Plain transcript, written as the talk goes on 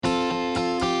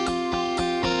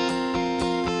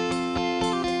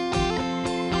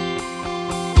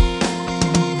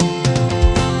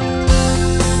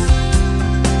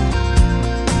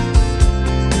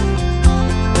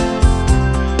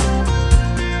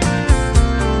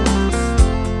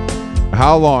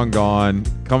How Long Gone,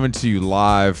 coming to you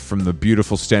live from the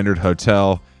beautiful Standard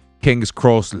Hotel, King's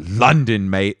Cross, London,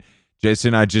 mate. Jason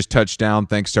and I just touched down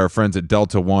thanks to our friends at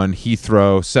Delta One,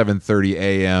 Heathrow, 7:30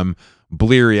 a.m.,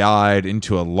 bleary-eyed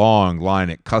into a long line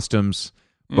at customs,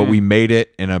 but we made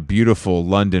it in a beautiful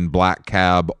London black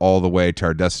cab all the way to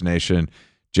our destination.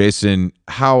 Jason,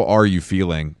 how are you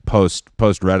feeling post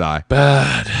red eye?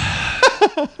 Bad.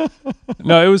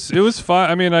 No, it was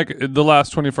fine. I mean, like the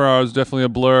last 24 hours definitely a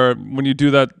blur. When you do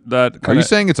that Are you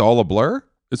saying it's all a blur?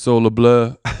 it's all a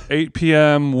blur. 8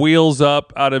 p.m. wheels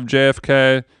up out of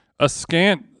JFK. A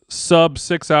scant sub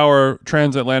 6-hour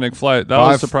transatlantic flight. That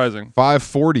was surprising.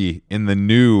 5:40 in the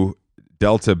new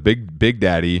Delta Big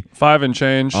Daddy. 5 and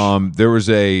change. There was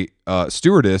a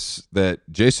stewardess that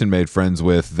Jason made friends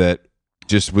with that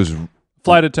just was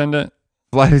Flight attendant.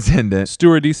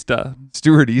 Stewardista.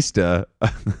 Stewardista.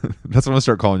 That's what I'm gonna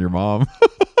start calling your mom.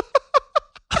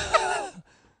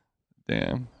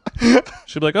 Damn.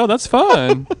 She'd be like, "Oh, that's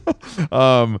fun."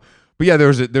 But yeah, there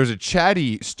was a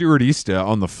chatty stewardista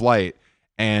on the flight,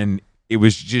 and it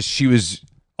was just she was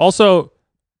Also,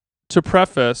 to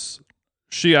preface,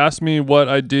 she asked me what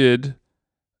I did,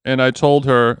 and I told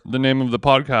her the name of the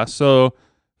podcast. So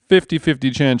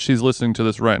 50-50 chance she's listening to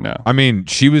this right now. I mean,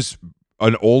 she was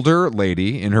an older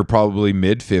lady in her probably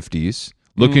mid-50s,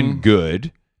 looking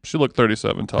good. She looked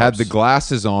 37 tops. Had the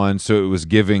glasses on, so it was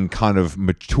giving kind of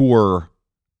mature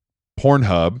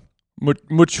Pornhub.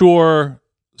 Mature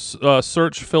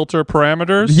search filter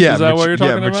parameters? Yeah, is that what you're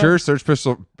talking about? Yeah, mature search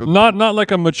pistol. Not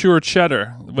like a mature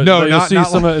cheddar. But No, you'll see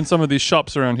not in some of these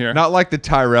shops around here. Not like the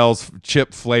Tyrell's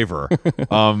chip flavor.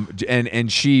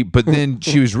 But then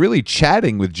she was really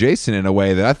chatting with Jason in a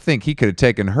way that I think he could have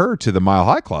taken her to the Mile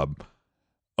High Club.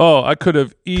 Oh, I could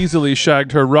have easily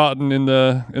shagged her rotten in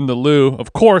the loo,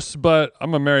 of course, but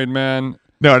I'm a married man.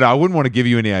 No, I wouldn't want to give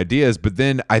you any ideas, but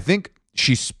then I think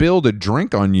she spilled a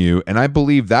drink on you, and I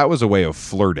believe that was a way of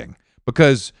flirting,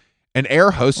 because an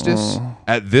air hostess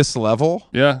at this level,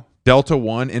 Delta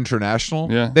One International,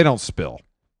 they don't spill.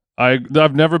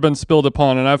 I've never been spilled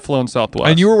upon, and I've flown Southwest.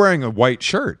 And you were wearing a white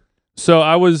shirt. So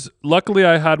luckily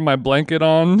I had my blanket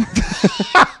on.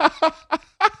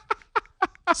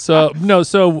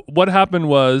 So what happened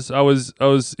was I was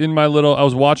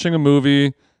watching a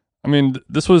movie. I mean,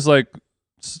 this was like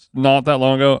not that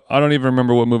long ago. I don't even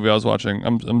remember what movie I was watching.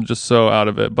 I'm just so out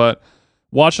of it. But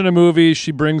watching a movie,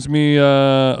 she brings me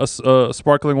a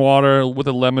sparkling water with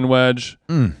a lemon wedge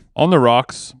on the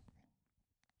rocks,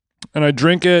 and I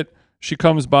drink it. She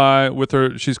comes by with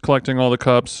her. She's collecting all the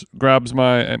cups, grabs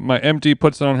my empty,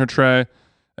 puts it on her tray,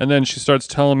 and then she starts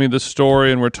telling me this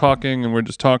story, and we're talking, and we're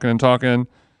just talking and talking.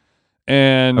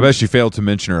 And I bet she failed to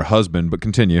mention her husband, but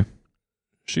continue.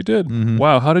 She did. Mm-hmm.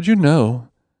 Wow, how did you know?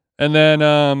 And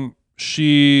then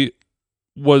she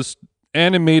was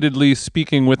animatedly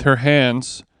speaking with her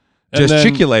hands, and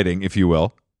gesticulating, if you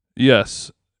will.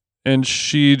 Yes, and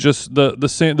she just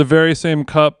the very same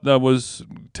cup that was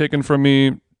taken from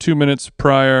me 2 minutes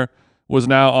prior was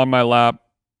now on my lap,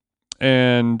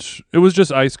 and it was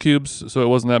just ice cubes, so it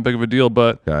wasn't that big of a deal.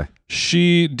 But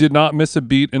she did not miss a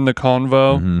beat in the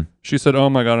convo. Mm-hmm. She said, "Oh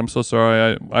my God, I'm so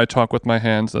sorry. I talk with my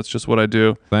hands. That's just what I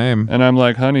do." Same. And I'm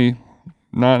like, "Honey,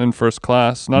 not in first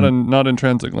class, not in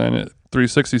transatlantic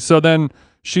 360." So then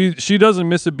she doesn't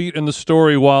miss a beat in the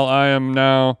story while I am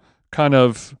now kind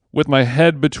of with my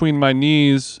head between my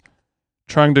knees,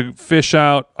 trying to fish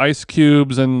out ice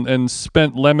cubes and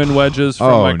spent lemon wedges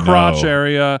from my crotch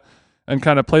area, and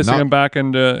kind of placing them back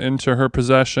into her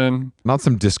possession. Not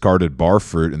some discarded bar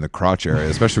fruit in the crotch area,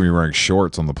 especially when you're wearing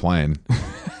shorts on the plane.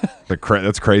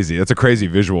 That's crazy. That's a crazy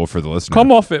visual for the listener.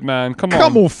 Come off it, man. Come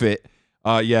off it.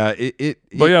 But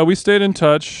yeah, we stayed in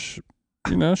touch.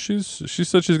 You know, she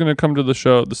said she's gonna come to the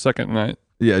show the second night.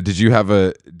 Yeah. Did you have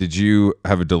a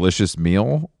delicious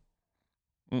meal?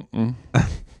 Mm-mm.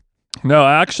 No,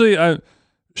 actually,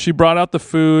 she brought out the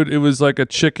food. It was like a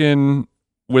chicken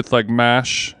with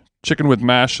mash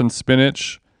and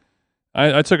spinach.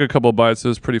 I took a couple bites. It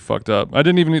was pretty fucked up. I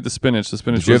didn't even eat the spinach. The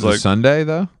spinach Did you have the sundae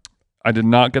though? I did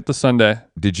not get the sundae.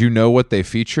 Did you know what they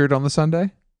featured on the sundae?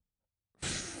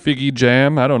 Figgy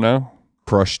jam. I don't know.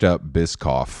 Crushed up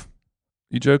Biscoff.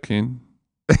 You joking?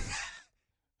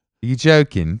 You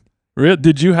joking?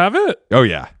 Did you have it? Oh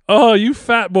yeah. Oh, you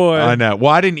fat boy. I know.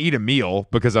 Well, I didn't eat a meal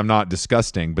because I'm not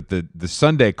disgusting, but the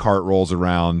sundae cart rolls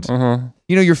around.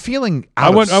 You know, you're feeling I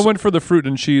went for the fruit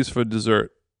and cheese for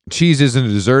dessert. Cheese isn't a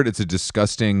dessert. It's a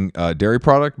disgusting dairy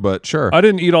product, but sure. I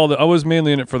didn't eat all I was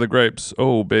mainly in it for the grapes.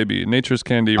 Oh, baby. Nature's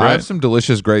candy, right? I have some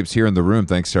delicious grapes here in the room,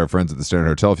 thanks to our friends at the Standard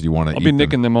Hotel. If you want to eat them. I'll be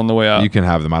nicking them on the way out. You can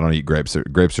have them. I don't eat grapes.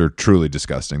 Grapes are truly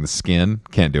disgusting. The skin,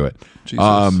 can't do it.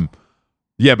 Jesus.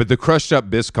 Yeah, but the crushed up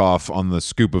Biscoff on the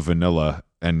scoop of vanilla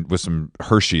and with some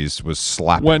Hershey's was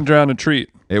slapping. Went down a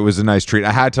treat. It was a nice treat.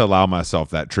 I had to allow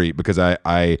myself that treat because I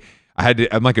had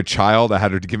to. I'm like a child. I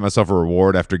had to give myself a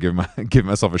reward after giving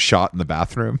myself a shot in the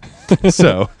bathroom.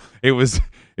 So it was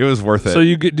worth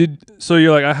it. So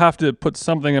you're like, I have to put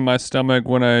something in my stomach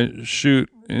when I shoot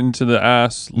into the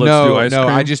ass. Let's do ice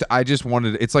cream. I just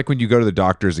wanted. It's like when you go to the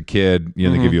doctor as a kid. You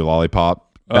know, they give you a lollipop.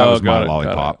 That was my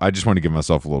lollipop. I just want to give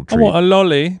myself a little treat. I want a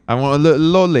lolly. I want a little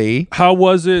lolly. How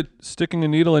was it sticking a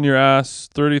needle in your ass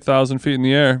 30,000 feet in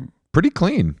the air? Pretty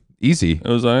clean, easy. It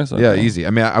was nice. Yeah, easy. I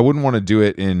mean, I wouldn't want to do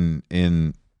it in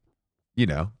you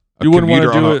know. You wouldn't want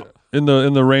to do it in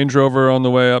the Range Rover on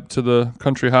the way up to the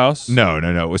country house?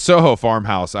 No. With Soho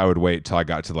Farmhouse, I would wait till I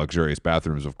got to luxurious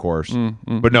bathrooms, of course.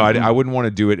 But no, I wouldn't want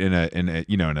to do it in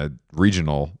a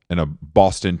regional, in a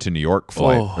Boston to New York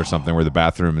flight or something where the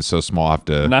bathroom is so small I have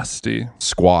to nasty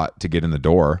squat to get in the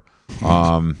door.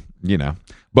 You know.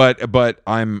 But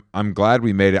I'm glad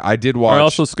we made it. I did watch. I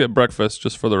also skipped breakfast,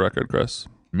 just for the record, Chris.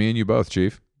 Me and you both,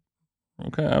 Chief.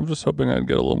 Okay, I'm just hoping I'd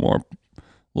get a little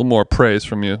more praise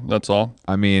from you. That's all.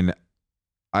 I mean,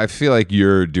 I feel like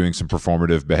you're doing some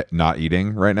performative not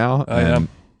eating right now. I am.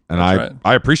 And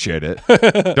I appreciate it.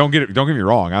 Don't get me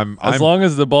wrong. As long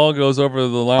as the ball goes over the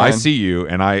line. I see you,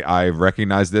 and I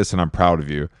recognize this, and I'm proud of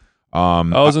you. I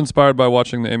was inspired by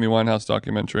watching the Amy Winehouse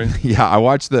documentary. Yeah, I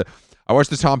watched the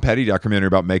Tom Petty documentary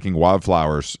about making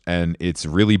wildflowers, and it's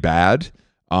really bad.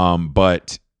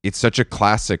 But it's such a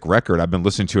classic record. I've been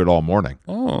listening to it all morning.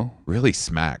 Oh, really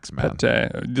smacks, man.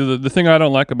 The thing I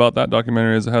don't like about that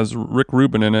documentary is it has Rick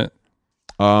Rubin in it.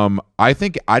 I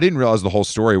think I didn't realize the whole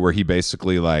story where he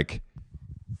basically like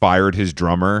fired his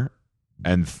drummer,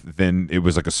 and then it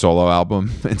was like a solo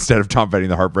album instead of Tom Petty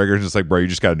and the Heartbreakers. It's like, bro, you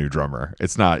just got a new drummer.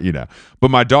 It's not, you know.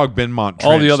 But my dog Benmont Trench,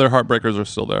 all the other Heartbreakers are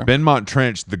still there. Benmont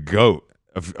Trench, the goat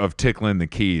of tickling the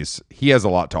keys, he has a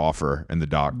lot to offer in the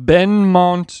doc.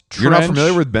 Benmont Trench. You're not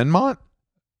familiar with Benmont?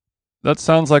 That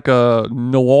sounds like a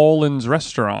New Orleans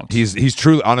restaurant. He's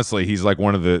truly, honestly, he's like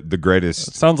one of the greatest.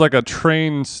 It sounds like a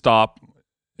train stop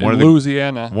in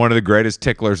Louisiana. One of the greatest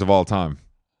ticklers of all time.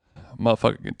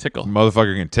 Motherfucker can tickle.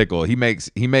 Motherfucker can tickle. He makes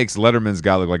Letterman's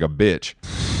guy look like a bitch.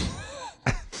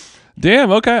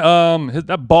 Damn. Okay.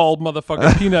 That bald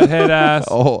motherfucker, peanut head ass.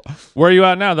 Oh, where are you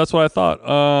at now? That's what I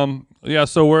thought. Yeah.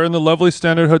 So we're in the lovely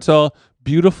Standard Hotel.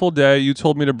 Beautiful day. You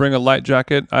told me to bring a light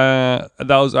jacket. That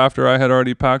was after I had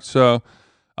already packed, so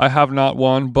I have not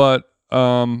one. But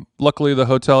luckily, the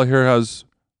hotel here has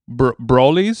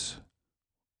brolies.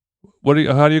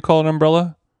 How do you call an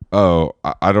umbrella? Oh,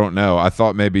 I don't know. I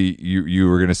thought maybe you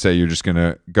were gonna say you're just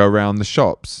gonna go around the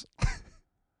shops.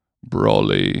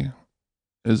 Brolly.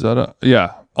 Is that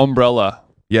umbrella?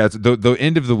 Yeah, it's the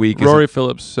end of the week. Rory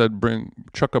Phillips said,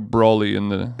 chuck a brolly in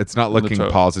the. It's not looking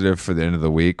positive for the end of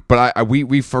the week. But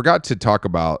we forgot to talk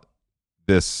about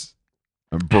this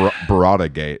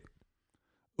Barada Gate.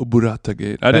 Barada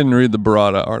Gate. I didn't read the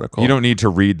Barada article. You don't need to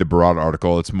read the Barada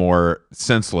article. It's more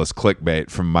senseless clickbait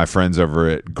from my friends over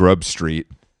at Grub Street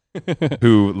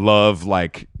who love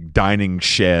like dining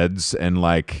sheds and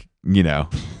like, you know.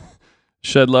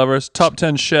 Shed lovers, top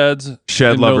 10 sheds.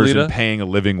 Shed lovers Nolita. and paying a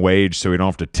living wage so we don't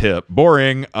have to tip.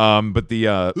 Boring. But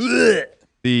so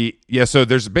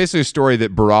there's basically a story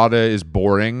that burrata is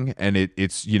boring, and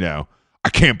it's, you know, I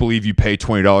can't believe you pay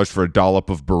 $20 for a dollop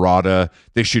of burrata.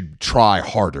 They should try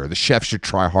harder. The chef should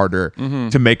try harder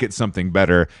to make it something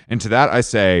better. And to that I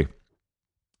say,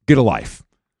 get a life.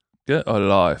 Get a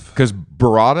life. Because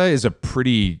burrata is a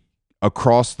pretty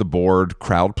across the board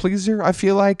crowd pleaser, I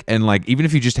feel like. And like, even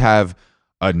if you just have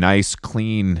a nice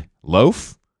clean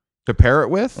loaf to pair it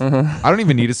with, I don't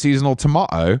even need a seasonal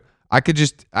tomato. I could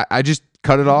just I just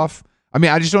cut it off. I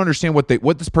mean, I just don't understand what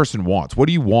this person wants. What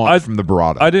do you want from the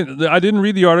burrata? I didn't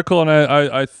read the article, and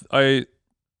I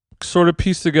sort of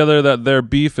pieced together that their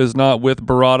beef is not with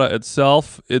burrata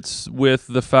itself. It's with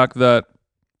the fact that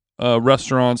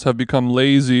restaurants have become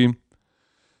lazy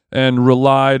and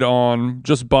relied on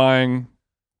just buying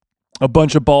a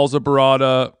bunch of balls of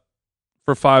burrata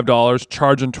for $5,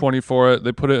 charging $20 for it.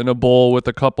 They put it in a bowl with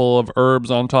a couple of herbs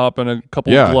on top and a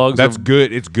couple of plugs. That's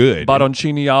good. It's good.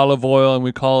 Baroncini olive oil, and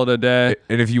we call it a day.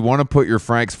 And if you want to put your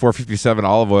Frank's 457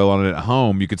 olive oil on it at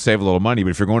home, you could save a little money.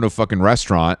 But if you're going to a fucking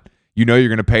restaurant, you know you're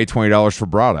going to pay $20 for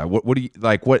burrata. What do you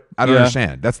like? What I don't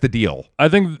understand. That's the deal. I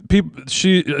think people.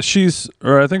 She's,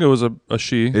 or I think it was a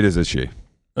she. It is a she.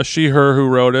 A she, her who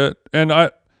wrote it, and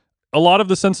a lot of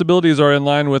the sensibilities are in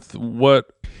line with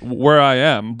where I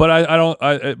am, but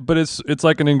but it's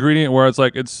like an ingredient where it's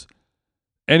like it's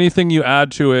anything you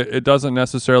add to it, it doesn't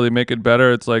necessarily make it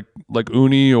better. It's like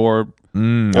uni or I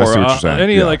see or what you're saying.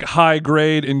 any Yeah. like high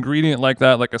grade ingredient like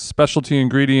that, like a specialty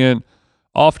ingredient,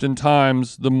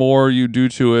 oftentimes the more you do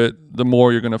to it, the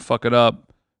more you're going to fuck it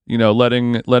up, you know,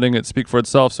 letting it speak for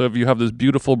itself. So if you have this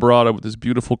beautiful burrata with this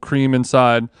beautiful cream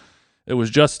inside, it was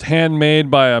just handmade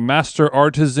by a master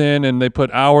artisan and they put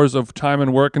hours of time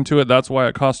and work into it. That's why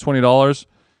it costs $20.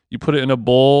 You put it in a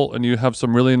bowl and you have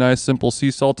some really nice simple sea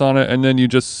salt on it, and then you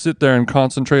just sit there and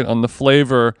concentrate on the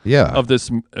flavor of this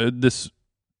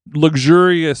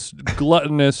luxurious,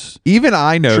 gluttonous. Even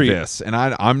I know treat. this, and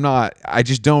I'm not. I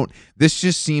just don't. This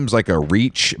just seems like a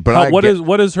reach. But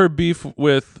What is her beef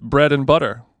with bread and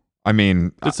butter? I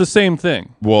mean, It's the same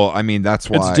thing. well, I mean that's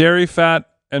why It's dairy fat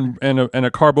and a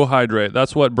carbohydrate.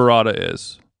 That's what burrata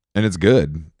is. and it's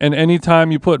good. And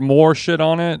anytime you put more shit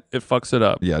on it, it fucks it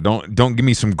up. Yeah, don't give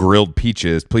me some grilled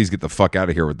peaches. Please get the fuck out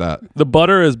of here with that. The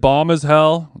butter is bomb as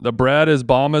hell. The bread is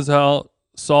bomb as hell.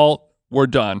 Salt, we're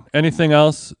done. Anything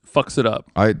else fucks it up.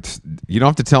 You don't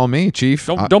have to tell me, Chief.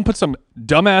 Don't put some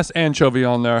dumbass anchovy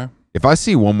on there. If I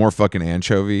see one more fucking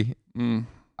anchovy,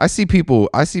 I see people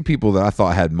that I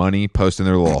thought had money posting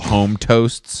their little home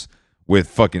toasts with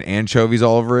fucking anchovies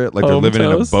all over it, like they're Home living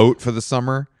toast? in a boat for the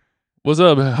summer. What's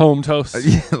up, home toast?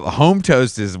 Yeah, home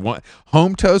toast is one.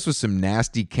 Home toast with some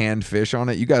nasty canned fish on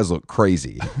it. You guys look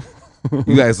crazy.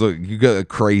 you go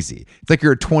crazy. It's like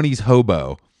you're a 20s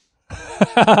hobo.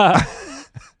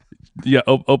 Yeah,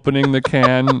 opening the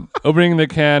can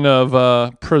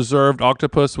of preserved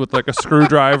octopus with like a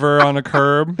screwdriver on a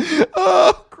curb.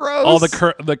 Oh, gross. All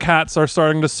the cats are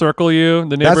starting to circle you.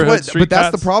 The neighborhood street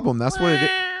that's cats. the problem. That's what it is.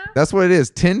 That's what it is.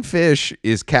 Tin fish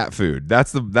is cat food.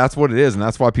 That's what it is, and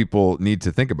that's why people need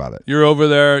to think about it. You're over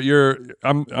there.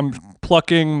 I'm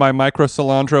plucking my micro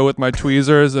cilantro with my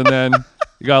tweezers, and then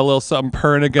you got a little something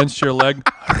purring against your leg.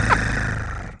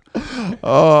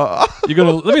 You're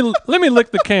gonna let me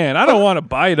lick the can. I don't want a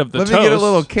bite of the Let toast. me get a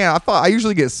little can. I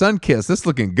usually get sun kissed. This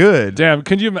looking good. Damn,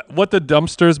 can you what the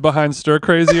dumpsters behind Stir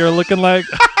Crazy are looking like?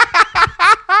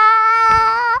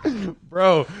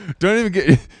 Bro, don't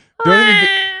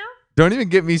even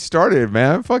get me started,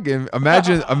 man. Fucking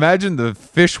imagine the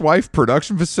Fishwife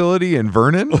production facility in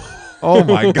Vernon. Oh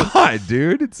my god,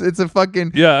 dude. It's a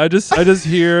fucking Yeah, I just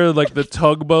hear like the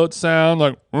tugboat sound,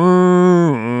 like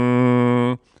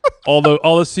all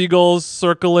the seagulls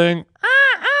circling.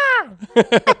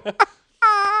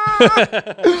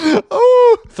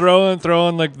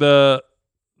 throwing like the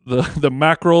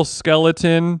mackerel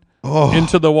skeleton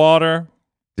into the water.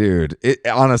 Dude,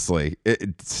 honestly,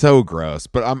 it's so gross.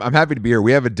 But I'm happy to be here.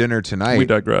 We have a dinner tonight. We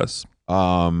digress.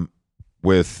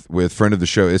 With friend of the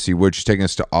show Issy Wood. She's taking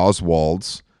us to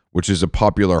Oswald's, which is a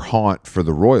popular haunt for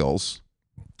the Royals.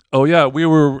 Oh yeah,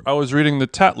 I was reading the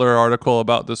Tatler article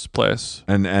about this place.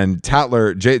 And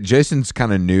Tatler, Jason's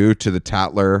kind of new to the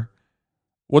Tatler.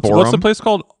 What's the place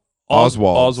called?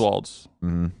 Oswald's. Oswald's.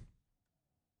 Mm-hmm.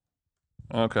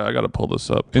 Okay, I got to pull this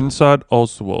up. Inside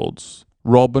Oswald's,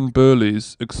 Robin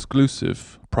Burley's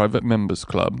exclusive private members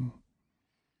club.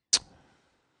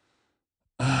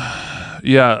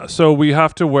 Yeah, so we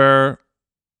have to wear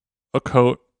a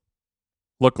coat.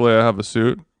 Luckily, I have a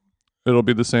suit. It'll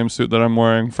be the same suit that I'm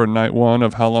wearing for night 1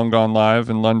 of How Long Gone Live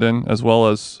in London, as well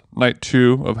as night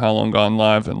 2 of How Long Gone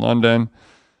Live in London,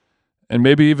 and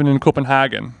maybe even in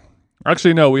Copenhagen.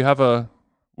 Actually, no, we have a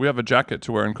jacket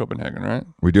to wear in Copenhagen, right?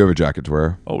 We do have a jacket to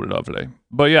wear. Oh, lovely.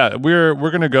 But yeah, we're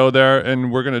gonna go there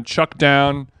and we're gonna chuck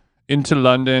down into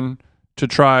London to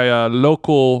try a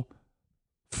local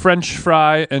French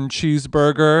fry and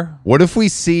cheeseburger. What if we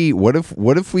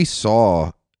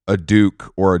saw a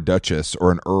duke or a duchess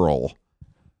or an earl?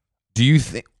 Do you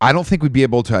think? I don't think we'd be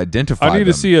able to identify. I need them.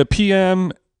 to see a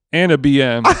PM and a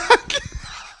BM,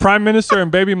 Prime Minister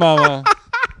and baby mama.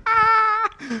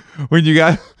 When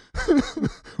you're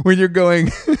going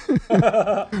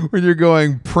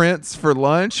Prince for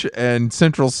lunch and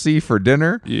Central C for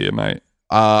dinner. Yeah, mate.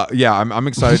 Yeah, I'm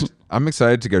excited. I'm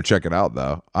excited to go check it out,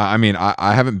 though. I mean,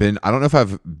 I haven't been. I don't know if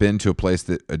I've been to a place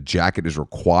that a jacket is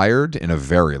required in a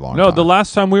very long time. No, the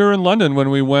last time we were in London when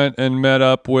we went and met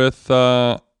up with,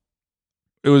 it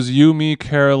was you, me,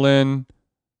 Carolyn,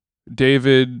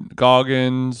 David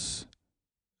Goggins,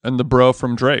 and the bro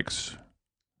from Drake's.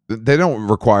 They don't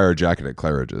require a jacket at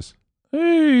Claridge's.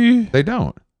 Hey, They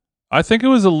don't. I think it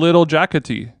was a little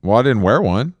jackety. Well, I didn't wear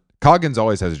one. Coggins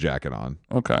always has a jacket on.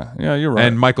 Okay, yeah, you're right.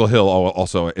 And Michael Hill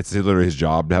also, it's literally his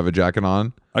job to have a jacket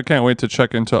on. I can't wait to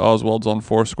check into Oswald's on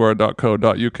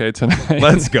foursquare.co.uk tonight.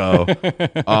 Let's go.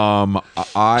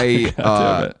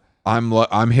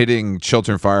 I'm hitting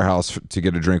Chiltern Firehouse to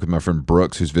get a drink with my friend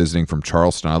Brooks, who's visiting from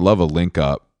Charleston. I love a link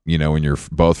up, when you're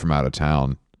both from out of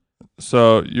town.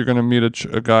 So you're gonna meet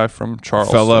a guy from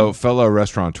Charleston. fellow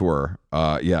restaurateur.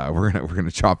 Yeah, we're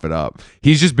gonna chop it up.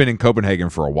 He's just been in Copenhagen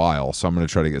for a while, so I'm gonna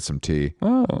try to get some tea.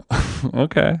 Oh,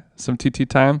 okay. Some TT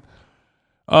time.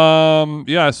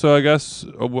 Yeah. So I guess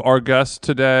our guest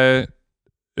today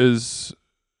is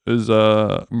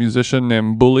a musician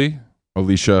named Bully.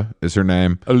 Alicia is her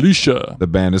name. Alicia. The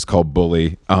band is called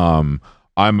Bully.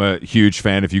 I'm a huge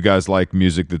fan. If you guys like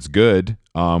music that's good,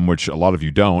 which a lot of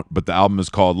you don't, but the album is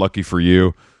called Lucky for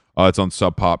You. It's on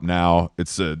Sub Pop now.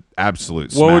 It's an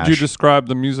absolute smash. What would you describe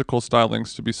the musical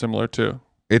stylings to be similar to?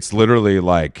 It's literally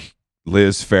like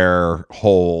Liz Phair,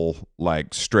 whole,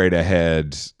 like straight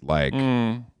ahead, like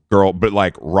girl, but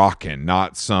like rocking,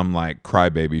 not some like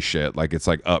crybaby shit. Like it's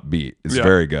like upbeat. It's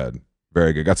very good.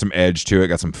 Very good. Got some edge to it.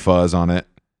 Got some fuzz on it.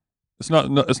 It's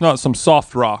not some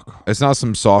soft rock. It's not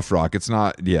some soft rock. It's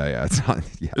not. Yeah. It's not.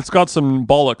 Yeah. It's got some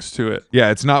bollocks to it.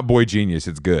 Yeah. It's not Boy Genius.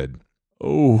 It's good.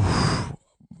 Oh,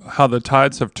 how the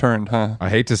tides have turned, huh? I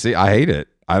hate it.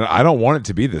 I don't want it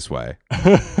to be this way.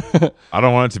 I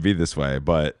don't want it to be this way.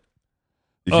 But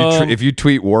if you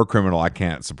tweet war criminal, I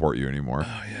can't support you anymore.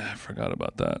 Oh yeah, I forgot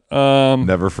about that.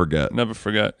 Never forget. Never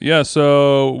forget. Yeah.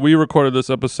 So we recorded this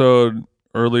episode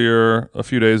earlier a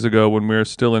few days ago when we were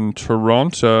still in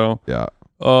Toronto. Yeah.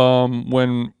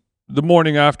 When the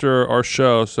morning after our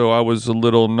show, so I was a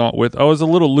little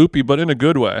loopy, but in a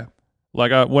good way.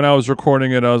 Like when I was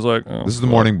recording it, I was like, oh, this is the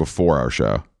morning before our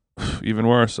show. Even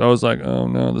worse. I was like, oh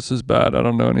no, this is bad. I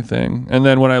don't know anything. And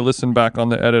then when I listened back on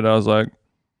the edit, I was like,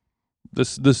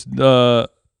 this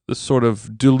sort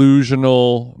of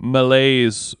delusional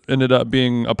malaise ended up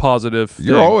being a positive thing.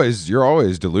 You're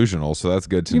always delusional, so that's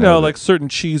good to know. You know, like certain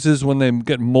cheeses when they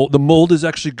get mold, the mold is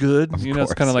actually good.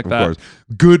 It's kind of like that.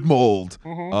 Good mold.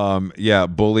 Yeah,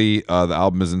 Bully. The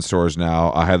album is in stores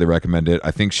now. I highly recommend it.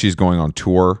 I think she's going on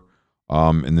tour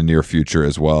in the near future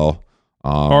as well.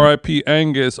 R.I.P.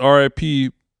 Angus.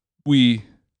 R.I.P. We.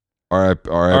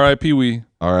 R.I.P. We.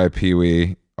 R.I.P.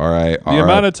 We. All right. The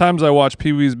amount of times I watched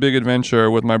Pee-wee's Big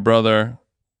Adventure with my brother,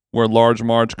 where Large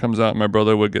Marge comes out and my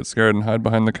brother would get scared and hide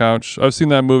behind the couch. I've seen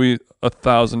that movie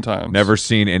 1,000 times. Never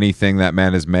seen anything that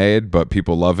man has made, but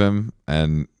people love him,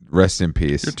 and rest in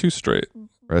peace. You're too straight.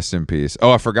 Rest in peace.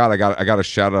 Oh, I forgot. I got a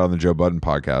shout out on the Joe Budden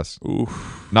podcast.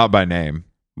 Oof. Not by name.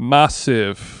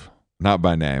 Massive. Not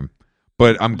by name.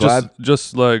 But I'm glad.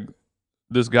 Just like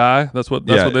this guy. That's what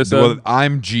they said. Well,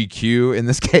 I'm GQ in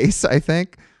this case, I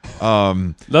think.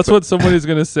 That's what somebody's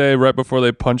gonna say right before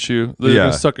they punch you. They're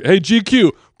gonna suck. Hey,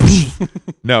 GQ.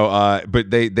 No,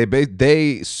 but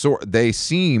they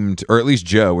seemed, or at least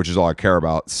Joe, which is all I care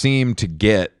about, seemed to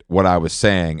get what I was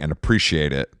saying and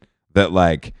appreciate it. That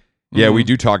like, we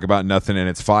do talk about nothing and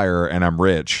it's fire and I'm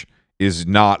rich is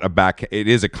not a back. It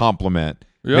is a compliment,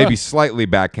 maybe slightly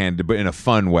backhanded, but in a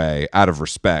fun way, out of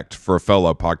respect for a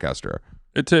fellow podcaster.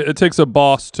 It takes a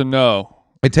boss to know.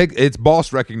 It's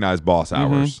boss recognized boss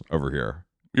hours over here.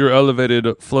 You're elevated,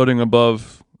 floating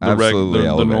above the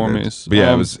normies. But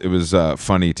yeah, it was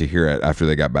funny to hear it after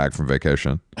they got back from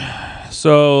vacation.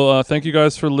 So thank you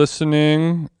guys for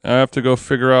listening. I have to go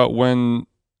figure out when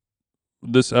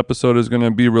this episode is going to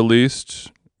be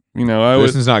released. You know,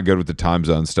 this is not good with the time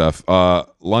zone stuff.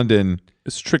 London,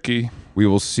 it's tricky. We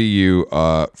will see you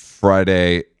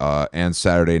Friday and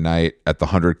Saturday night at the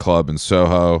 100 Club in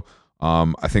Soho.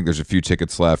 I think there's a few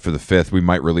tickets left for the 5th. We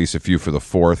might release a few for the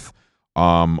 4th.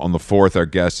 On the 4th, our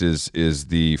guest is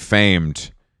the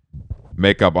famed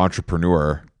makeup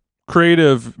entrepreneur,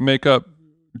 creative makeup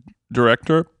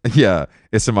director. Yeah,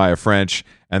 Issamaya French.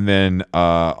 And then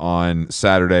on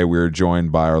Saturday, we're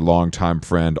joined by our longtime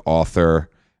friend, author,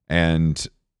 and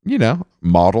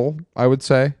model. I would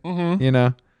say,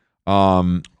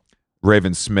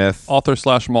 Raven Smith,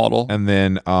 author/model. And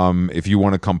then if you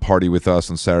want to come party with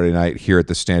us on Saturday night here at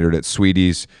the Standard at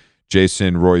Sweeties,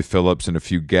 Jason, Roy Phillips, and a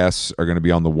few guests are going to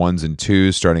be on the 1s and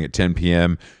 2s starting at 10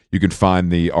 p.m. You can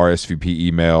find the RSVP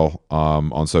email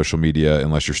on social media,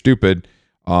 unless you're stupid.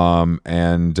 And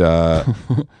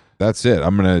that's it.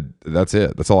 That's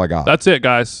it. That's all I got. That's it,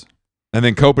 guys. And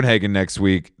then Copenhagen next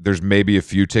week, there's maybe a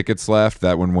few tickets left.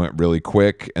 That one went really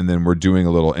quick. And then we're doing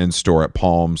a little in-store at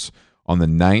Palms on the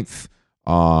 9th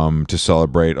to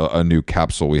celebrate a new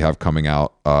capsule we have coming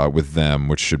out with them,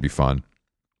 which should be fun.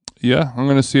 Yeah, I'm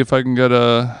going to see if I can get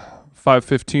a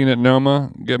 5:15 at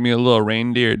Noma, get me a little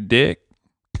reindeer dick.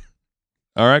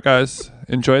 All right, guys.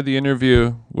 Enjoy the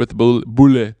interview with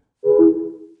Bully.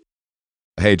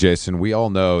 Hey, Jason, we all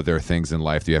know there are things in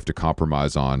life that you have to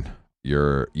compromise on.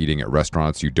 You're eating at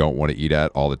restaurants you don't want to eat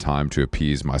at all the time to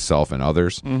appease myself and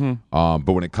others. Mm-hmm.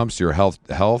 But when it comes to your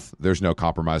health, there's no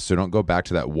compromise. So don't go back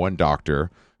to that one doctor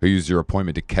who use your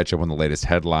appointment to catch up on the latest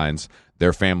headlines,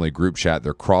 their family group chat,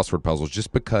 their crossword puzzles,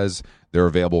 just because they're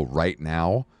available right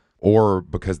now or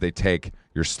because they take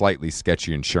your slightly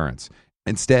sketchy insurance.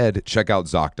 Instead, check out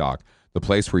ZocDoc, the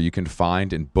place where you can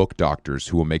find and book doctors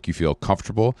who will make you feel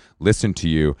comfortable, listen to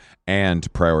you,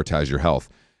 and prioritize your health.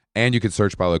 And you can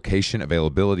search by location,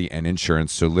 availability, and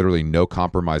insurance, so literally no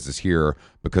compromises here,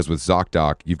 because with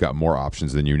ZocDoc, you've got more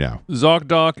options than you know.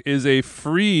 ZocDoc is a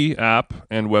free app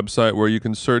and website where you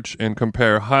can search and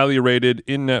compare highly rated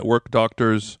in-network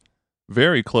doctors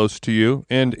very close to you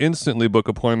and instantly book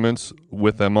appointments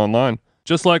with them online.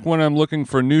 Just like when I'm looking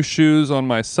for new shoes on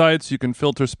my sites, you can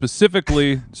filter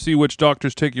specifically, see which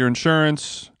doctors take your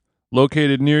insurance,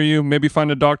 located near you, maybe find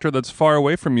a doctor that's far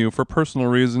away from you for personal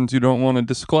reasons you don't want to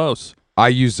disclose. I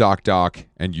use ZocDoc,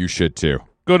 and you should too.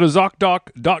 Go to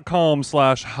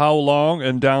ZocDoc.com/howlong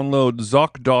and download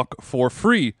ZocDoc for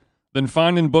free. Then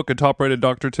find and book a top-rated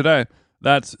doctor today.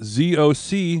 That's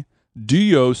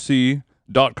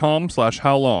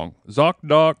ZocDoc.com/howlong.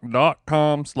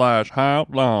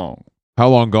 ZocDoc.com/howlong. How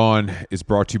Long Gone is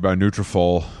brought to you by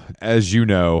Nutrafol. As you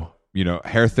know,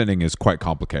 hair thinning is quite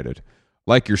complicated.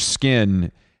 Like your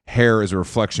skin, hair is a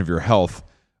reflection of your health.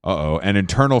 And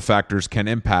internal factors can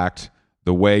impact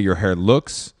the way your hair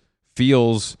looks,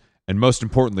 feels, and most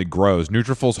importantly, grows.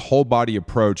 Nutrafol's whole body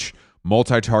approach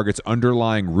multi-targets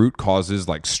underlying root causes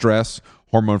like stress,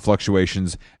 hormone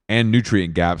fluctuations, and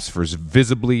nutrient gaps for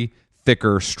visibly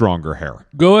thicker, stronger hair.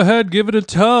 Go ahead, give it a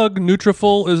tug.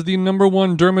 Nutrafol is the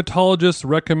 #1 dermatologist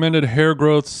recommended hair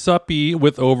growth suppy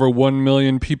with over 1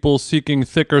 million people seeking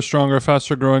thicker, stronger,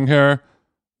 faster growing hair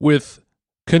with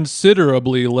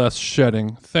considerably less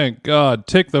shedding. Thank God.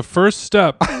 Take the first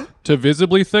step to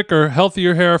visibly thicker,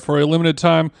 healthier hair for a limited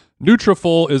time.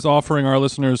 Nutrafol is offering our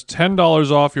listeners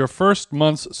 $10 off your first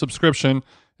month's subscription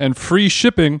and free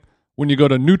shipping when you go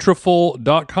to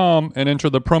Nutrafol.com and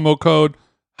enter the promo code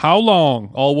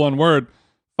HOWLONG, all one word.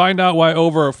 Find out why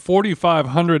over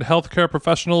 4,500 healthcare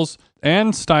professionals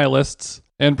and stylists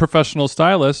and professional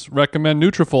stylists recommend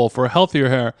Nutrafol for healthier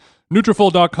hair.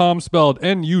 Nutrafol.com, spelled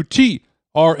Nutrafol.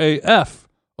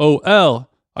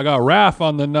 I got RAF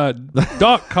on the nut.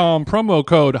 .com, promo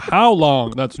code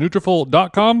HOWLONG. That's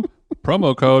Nutrafol.com,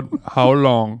 promo code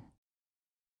HOWLONG.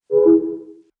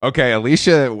 Okay,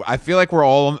 Alicia, I feel like we're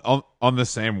all on the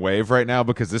same wave right now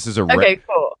because this is a Okay,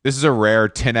 cool. This is a rare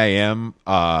 10 a.m.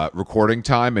 Recording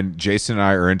time, and Jason and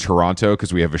I are in Toronto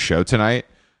because we have a show tonight.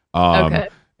 Okay.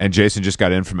 And Jason just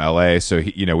got in from LA, so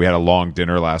we had a long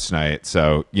dinner last night.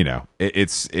 So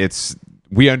it's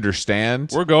we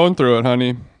understand. We're going through it,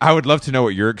 honey. I would love to know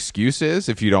what your excuse is,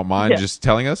 if you don't mind just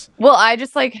telling us. Well, I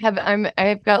just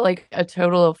I've got like a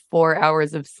total of 4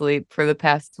 hours of sleep for the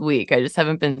past week. I just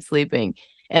haven't been sleeping.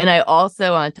 And I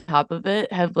also, on top of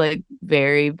it, have like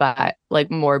very bad, like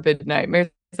morbid nightmares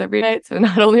every night. So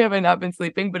not only have I not been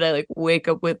sleeping, but I like wake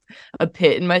up with a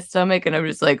pit in my stomach and I'm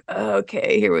just like,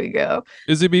 okay, here we go.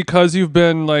 Is it because you've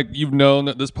been like, you've known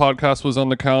that this podcast was on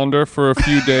the calendar for a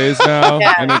few days now?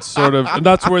 Yeah. And it's sort of, and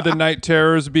that's where the night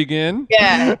terrors begin?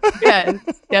 Yeah,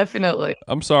 definitely.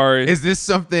 I'm sorry. Is this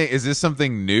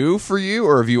something new for you,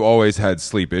 or have you always had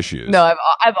sleep issues? No,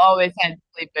 I've always had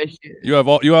sleep issues. You have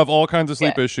all kinds of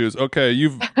sleep issues. Okay,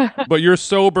 but you're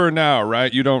sober now,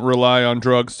 right? You don't rely on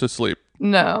drugs to sleep.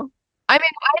 No. I mean,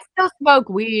 I still smoke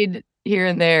weed here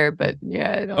and there, but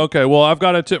yeah, I don't. Okay, well, I've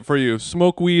got a tip for you.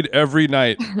 Smoke weed every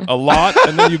night, a lot,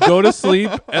 and then you go to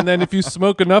sleep, and then if you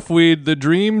smoke enough weed, the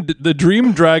dream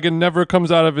dragon never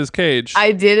comes out of his cage.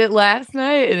 I did it last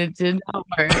night and it did not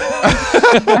work.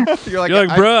 You're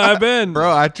like, bro, I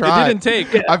tried. It didn't take.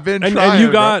 I've been and, trying. And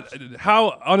you got,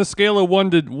 how, on a scale of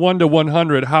 1 to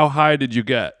 100, how high did you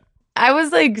get? I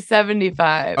was like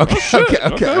 75. Okay.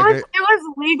 It was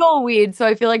legal weed, so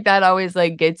I feel like that always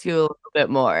like gets you a little bit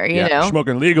more, you know?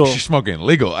 Smoking legal. She's smoking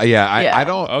legal. I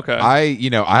don't. Okay.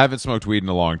 I haven't smoked weed in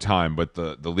a long time, but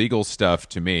the legal stuff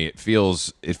to me, it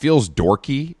feels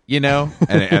dorky, and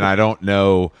I don't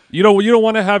know. You don't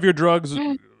want to have your drugs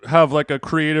have like a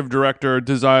creative director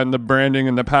design the branding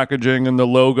and the packaging and the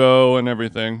logo and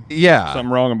everything. Yeah.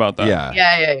 Something wrong about that.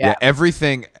 Yeah.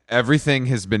 Everything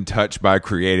has been touched by a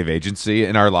creative agency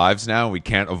in our lives now. We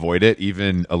can't avoid it,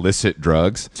 even illicit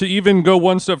drugs. To even go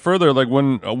one step further, like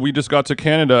when we just got to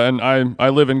Canada, and I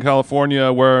live in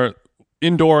California where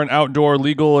indoor and outdoor,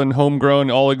 legal and homegrown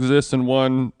all exist in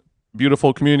one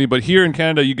beautiful community. But here in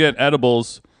Canada, you get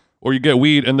edibles or you get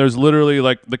weed, and there's literally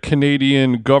like the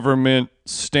Canadian government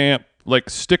stamp, like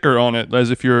sticker on it,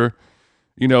 as if you're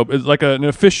it's like an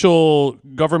official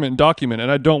government document, and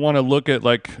I don't want to look at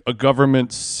like a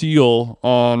government seal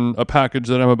on a package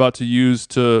that I'm about to use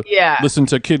to listen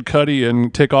to Kid Cudi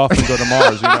and take off and go to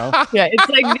Mars. Yeah, it's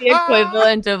like the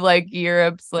equivalent of like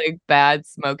Europe's like bad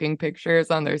smoking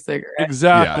pictures on their cigarettes.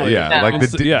 Exactly. Yeah. Like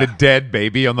the dead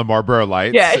baby on the Marlboro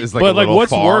Lights is like. But like,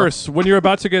 what's far. worse when you're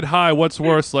about to get high? What's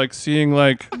worse, like seeing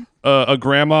like a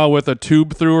grandma with a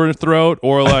tube through her throat,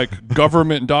 or like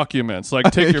government documents?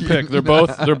 Like, take your pick. They're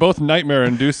both nightmare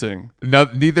inducing. No,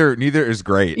 neither is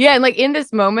great. Yeah, and like in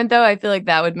this moment though, I feel like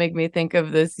that would make me think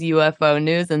of this UFO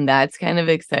news, and that's kind of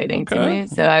exciting to me.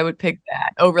 So I would pick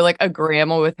that over like a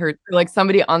grandma with her, like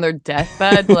somebody on their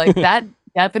deathbed. Like that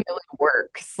definitely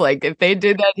works. Like if they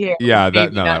did that here,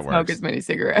 that smoke works. as many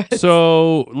cigarettes.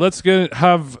 So let's get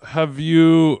have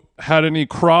you had any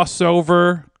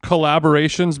crossover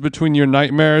collaborations between your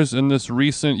nightmares and this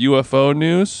recent UFO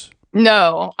news?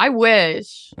 No, I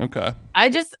wish. Okay. I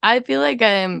feel like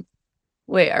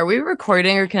wait, are we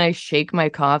recording, or can I shake my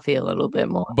coffee a little bit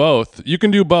more? Both. You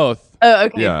can do both. Oh,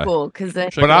 okay, Yeah. cool. Because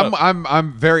But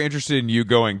I'm very interested in you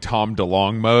going Tom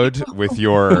DeLonge mode with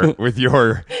your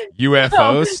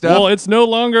UFO stuff. Well, it's no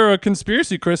longer a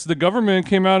conspiracy, Chris. The government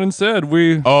came out and said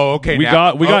we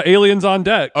got aliens on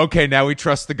deck. Okay, now we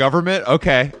trust the government.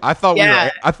 Okay, I thought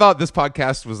I thought this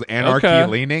podcast was anarchy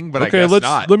leaning, but I guess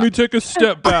not. Let me take a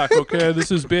step back. Okay, this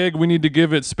is big. We need to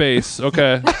give it space.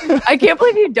 Okay. I can't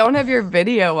believe you don't have your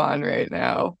video on right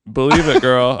now. Believe it,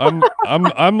 girl.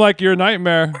 I'm like your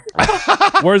nightmare.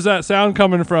 Where's that sound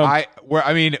coming from? We're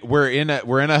in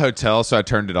a hotel, so I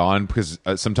turned it on because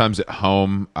sometimes at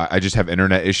home I just have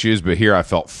internet issues, but here I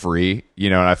felt free,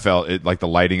 and I felt it like the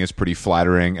lighting is pretty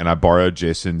flattering, and I borrowed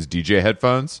Jason's DJ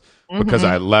headphones because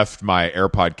I left my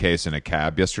AirPod case in a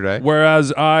cab yesterday.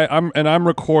 Whereas I'm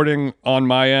recording on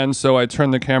my end, so I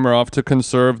turned the camera off to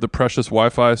conserve the precious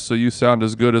Wi-Fi, so you sound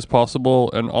as good as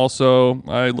possible, and also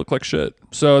I look like shit.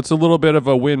 So it's a little bit of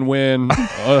a win-win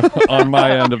on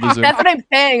my end of the Zoom. That's what I'm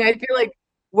saying. I feel like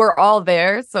we're all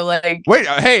there. So like, wait,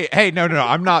 hey, no,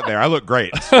 I'm not there. I look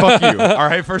great. Fuck you. All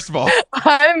right, first of all,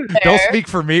 I'm there. Don't speak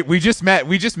for me. We just met.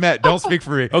 Don't speak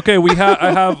for me. Okay,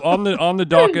 I have on the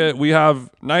docket. We have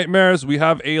nightmares. We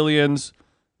have aliens.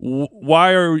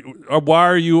 Why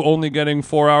are you only getting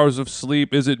 4 hours of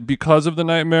sleep? Is it because of the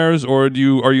nightmares, or are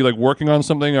you like working on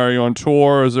something? Are you on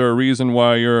tour? Is there a reason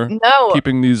why you're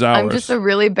keeping these hours? I'm just a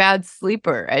really bad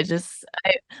sleeper.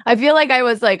 I feel like I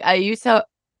was like, I used to.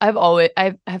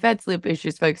 I've had sleep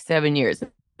issues for like 7 years.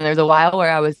 And there's a while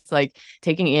where I was like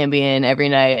taking Ambien every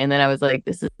night, and then I was like,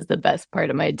 this is the best part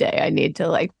of my day. I need to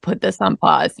like put this on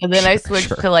pause. And then I switched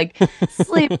to like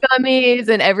sleep gummies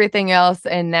and everything else.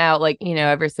 And now like,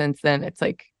 ever since then, it's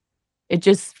like it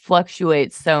just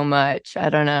fluctuates so much.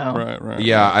 I don't know. Right.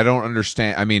 Yeah, I don't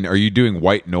understand. I mean, are you doing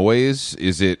white noise?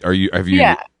 Have you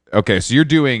Yeah. Okay, so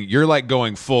you're like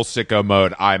going full sicko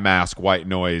mode, eye mask, white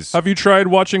noise. Have you tried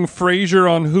watching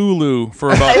Frasier on Hulu for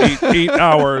about eight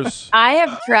hours? I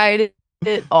have tried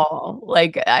it all.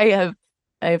 Like I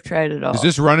have tried it all. Does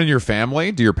this run in your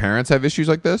family? Do your parents have issues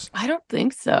like this? I don't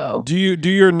think so. Do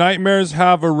your nightmares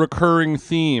have a recurring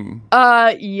theme?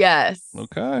 Yes.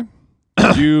 Okay.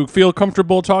 Do you feel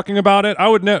comfortable talking about it? I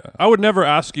would never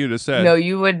ask you to say. No,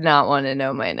 you would not want to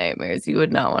know my nightmares. You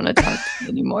would not want to talk to me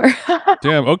anymore.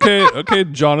 Damn. Okay,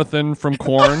 Jonathan from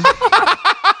Korn.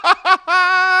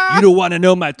 You don't want to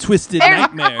know my twisted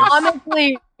nightmares.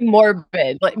 Honestly,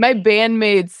 morbid. Like my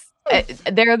bandmates,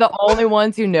 they're the only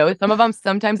ones who know. Some of them,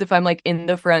 sometimes if I'm like in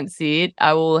the front seat,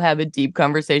 I will have a deep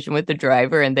conversation with the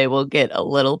driver, and they will get a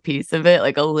little piece of it,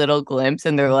 like a little glimpse,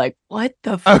 and they're like, "What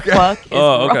the fuck is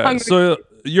wrong?" So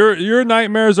your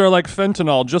nightmares are like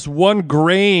fentanyl. Just one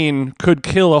grain could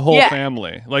kill a whole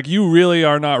family. Like you really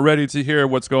are not ready to hear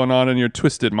what's going on in your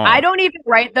twisted mind. I don't even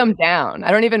write them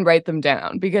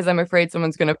down. Because I'm afraid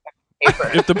someone's gonna.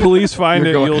 If the police find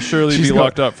it, you'll surely be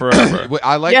locked up forever.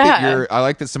 I like that I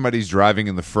like that somebody's driving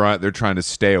in the front. They're trying to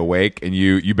stay awake, and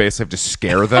you basically have to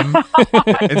scare them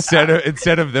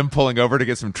instead of them pulling over to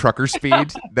get some trucker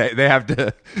speed. You have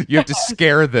to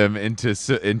scare them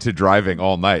into driving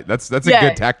all night. That's a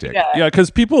good tactic. Yeah,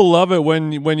 because people love it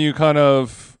when you kind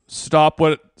of stop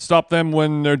them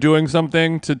when they're doing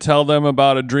something to tell them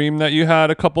about a dream that you had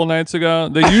a couple nights ago.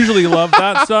 They usually love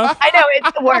that stuff. I know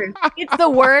it's the worst. It's the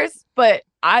worst, but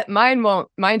mine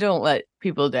don't let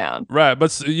people down. Right,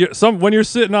 but when you're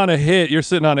sitting on a hit, you're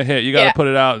sitting on a hit. You got to put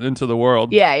it out into the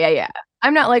world. Yeah.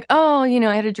 I'm not like, I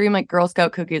had a dream like Girl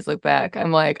Scout cookies look back.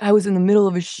 I'm like, I was in the middle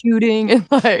of a shooting and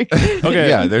like okay,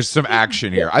 yeah, there's some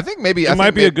action here. I think maybe it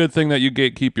might be a good thing that you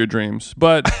gatekeep your dreams,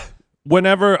 but.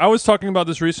 Whenever I was talking about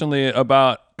this recently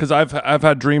about because I've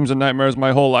had dreams and nightmares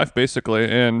my whole life basically,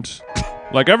 and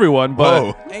like everyone.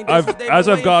 But Whoa. as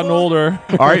I've gotten older,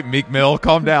 All right, Meek Mill,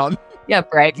 calm down. Yeah,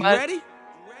 brag much.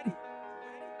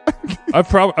 I've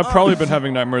probably been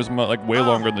having nightmares like way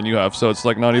longer than you have, so it's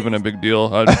like not even a big deal.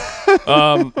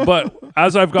 But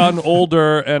as I've gotten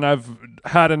older and I've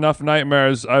had enough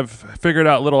nightmares, I've figured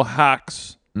out little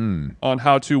hacks on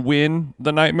how to win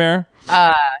the nightmare.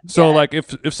 So like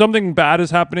if something bad is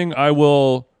happening, I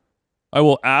will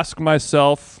ask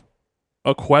myself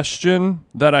a question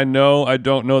that I know I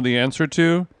don't know the answer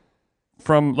to.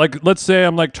 From like, let's say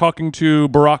I'm like talking to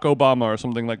Barack Obama or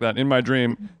something like that in my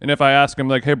dream, and if I ask him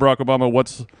like, "Hey Barack Obama,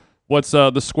 what's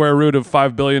the square root of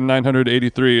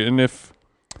 5,983?" And if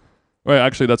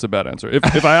actually that's a bad answer.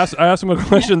 If I ask him a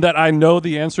question that I know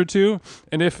the answer to,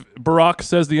 and if Barack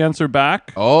says the answer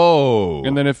back,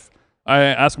 and then if I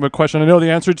ask him a question I know the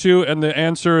answer to, and the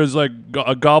answer is like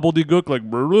a gobbledygook, like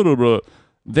blah, blah, blah,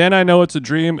 then I know it's a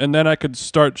dream, and then I could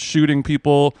start shooting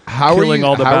people, killing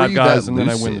all the bad guys, and then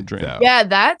I win the dream. Though? Yeah,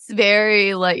 that's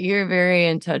very like you're very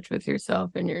in touch with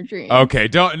yourself in your dreams. Okay,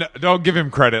 don't give him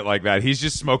credit like that. He's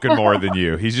just smoking more than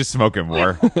you. He's just smoking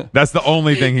more. That's the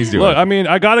only thing he's doing. Look, I mean,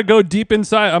 I gotta go deep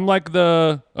inside. I'm like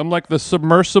the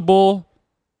submersible.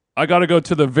 I gotta go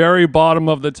to the very bottom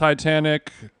of the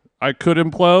Titanic. I could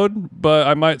implode, but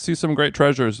I might see some great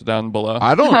treasures down below.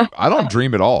 I don't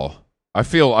dream at all. I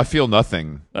feel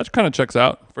nothing. That kind of checks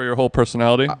out for your whole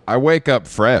personality. I wake up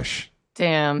fresh.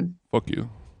 Damn. Fuck you.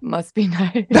 Must be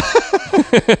nice.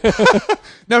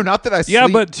 No, not that I sleep. Yeah,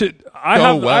 but I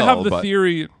have the but-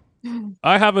 theory.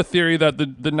 I have a theory that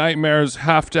the nightmares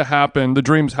have to happen. The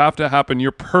dreams have to happen.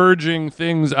 You're purging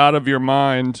things out of your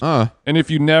mind. And if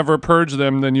you never purge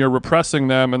them, then you're repressing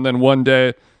them. And then one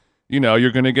day,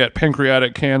 you're going to get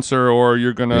pancreatic cancer, or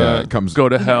you're going to go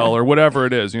to hell, or whatever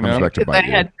it is, I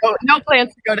had no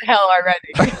plans to go to hell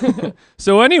already.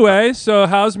 So anyway,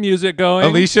 how's music going?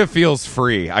 Alicia feels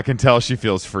free. I can tell she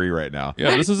feels free right now.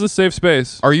 Yeah, this is a safe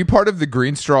space. Are you part of the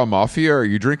Green Straw Mafia? Are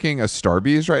you drinking a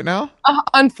Starbucks right now?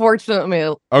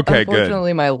 Unfortunately,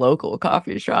 good. my local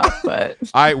coffee shop, but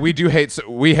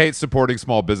we hate supporting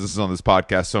small businesses on this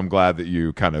podcast, so I'm glad that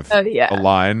you kind of yeah.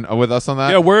 align with us on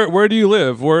that. Yeah, where do you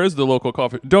live? Where is the local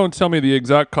coffee? Don't tell me the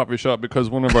exact coffee shop, because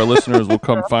one of our listeners will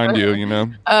come find you.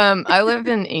 I live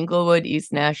in Inglewood,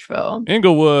 East Nashville.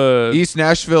 Inglewood. East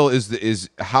Nashville is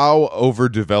how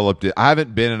overdeveloped I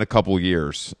haven't been in a couple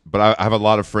years, but I have a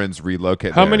lot of friends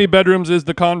relocate. How many bedrooms is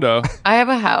the condo? I have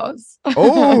a house.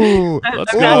 Oh,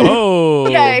 let's go.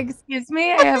 Yeah, excuse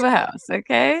me. I have a house.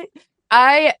 Okay.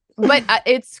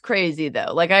 It's crazy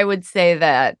though. Like I would say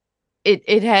that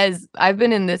I've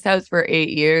been in this house for 8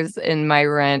 years, and my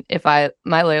rent,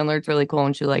 my landlord's really cool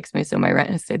and she likes me, so my rent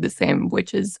has stayed the same,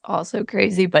 which is also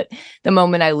crazy. But the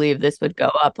moment I leave, this would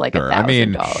go up like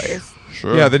 $1,000.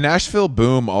 Sure. Yeah, the Nashville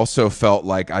boom also felt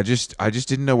like I just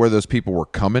didn't know where those people were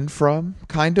coming from.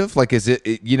 Kind of like, is it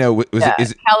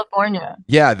California?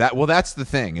 Yeah, that's the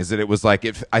thing. Is that it was like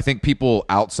I think people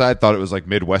outside thought it was like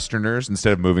Midwesterners,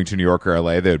 instead of moving to New York or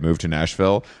LA, they would move to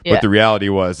Nashville. Yeah. But the reality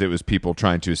was it was people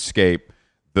trying to escape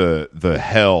the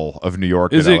hell of New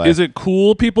York. Is and LA. Is it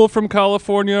cool people from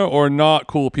California or not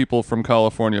cool people from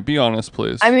California? Be honest,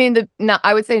 please. I mean,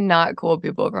 I would say not cool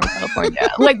people from California.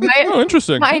 Like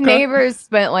interesting. My neighbors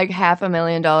spent like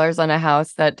 $500,000 on a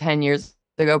house that 10 years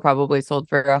ago probably sold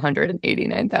for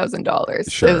 $189,000.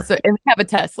 Sure. And they have a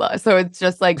Tesla, so it's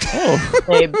just like,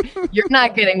 babe, you're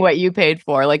not getting what you paid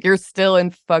for. Like you're still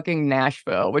in fucking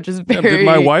Nashville, which is very. Did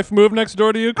my wife move next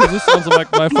door to you? Because this sounds like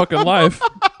my fucking life.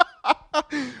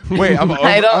 Wait,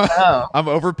 I don't know. I'm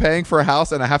overpaying for a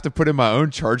house and I have to put in my own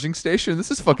charging station.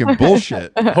 This is fucking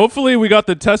bullshit. Hopefully, we got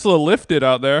the Tesla lifted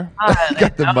out there.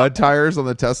 Got the mud tires on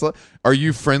the Tesla. Are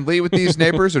you friendly with these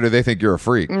neighbors, or do they think you're a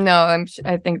freak? No,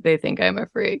 I think they think I'm a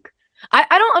freak. I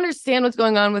don't understand what's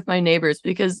going on with my neighbors,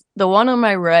 because the one on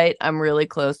my right I'm really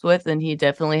close with, and he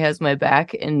definitely has my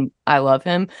back, and I love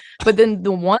him. But then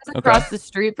the ones across the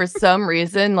street, for some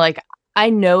reason, like, I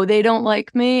know they don't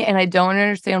like me, and I don't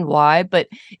understand why, but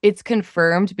it's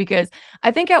confirmed because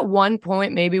I think at one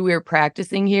point maybe we were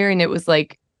practicing here and it was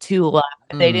like too loud.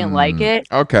 They didn't like it.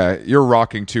 Okay, you're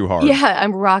rocking too hard. Yeah,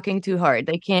 I'm rocking too hard.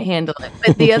 They can't handle it.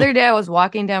 But the other day I was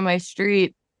walking down my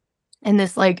street and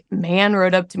this like man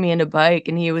rode up to me in a bike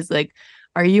and he was like,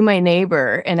 "Are you my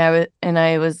neighbor?" And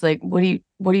I was like, where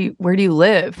do you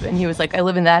live? And he was like, "I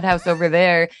live in that house over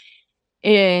there."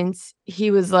 And he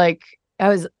was like, I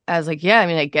was like, "Yeah, I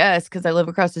mean, I guess, because I live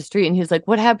across the street." And he was like,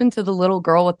 "What happened to the little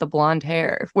girl with the blonde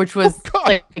hair?" Which was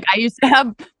like, I used to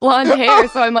have blonde hair.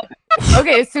 So I'm like,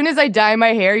 okay, as soon as I dye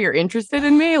my hair, you're interested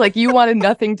in me? Like, you wanted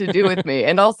nothing to do with me.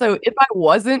 And also, if I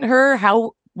wasn't her,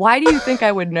 how Why do you think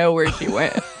I would know where she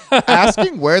went?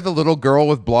 Asking where the little girl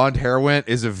with blonde hair went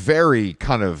is a very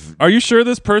kind of. Are you sure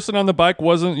this person on the bike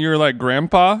wasn't your like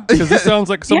grandpa? Because this sounds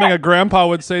like something a grandpa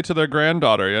would say to their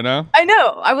granddaughter, you know? I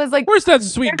know. I was like, Where's that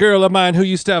sweet girl of mine who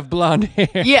used to have blonde hair?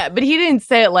 yeah, but he didn't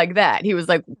say it like that. He was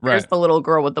like, where's Right. the little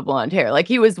girl with the blonde hair? Like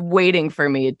he was waiting for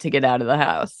me to get out of the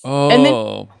house. Oh. And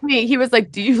then he was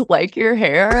like, do you like your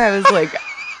hair? I was like,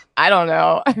 I don't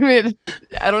know. I mean,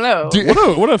 I don't know.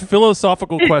 What a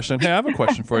philosophical question. Hey, I have a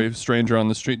question for you, stranger on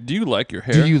the street. Do you like your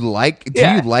hair? Do you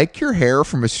like your hair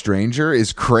from a stranger?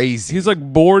 Is crazy. He's like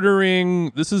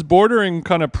bordering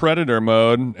kind of predator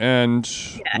mode, and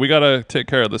we gotta take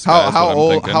care of this guy. is what I'm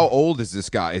thinking. How old is this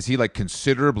guy? Is he like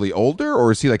considerably older,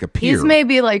 or is he like a peer? He's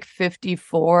maybe like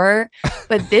 54,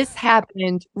 but this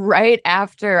happened right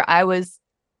after I was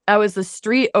the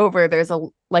street over. There's a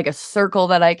circle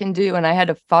that I can do, and I had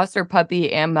a foster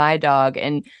puppy and my dog,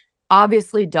 and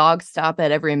obviously dogs stop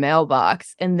at every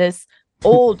mailbox. And this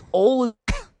old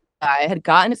guy had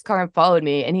gotten his car and followed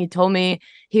me, and he told me,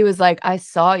 he was like, I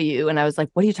saw you. And I was like,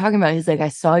 what are you talking about? He's like, I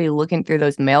saw you looking through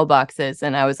those mailboxes.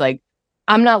 And I was like,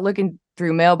 I'm not looking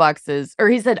through mailboxes. Or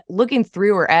he said, looking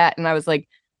through or at. And I was like,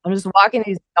 I'm just walking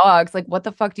these dogs. Like, what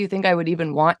the fuck do you think I would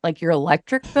even want? Like, your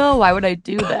electric bill? Why would I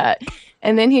do that?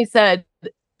 And then he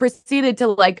proceeded to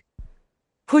like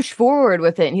push forward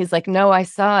with it. And he's like, no, I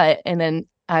saw it. And then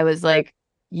I was like,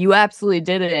 you absolutely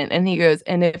didn't. And he goes,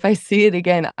 and if I see it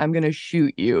again, I'm going to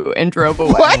shoot you, and drove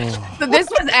away. What? So this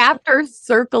was after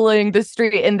circling the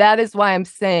street. And that is why I'm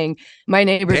saying my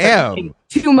neighbors are paying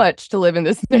too much to live in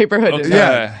this neighborhood. Okay.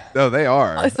 Yeah, no, they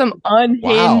are. Some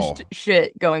unhinged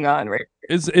shit going on right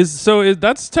here.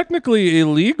 That's technically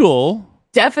illegal.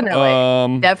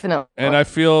 Definitely. Definitely. And I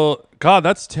feel, God,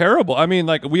 that's terrible. I mean,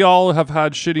 like, we all have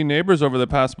had shitty neighbors over the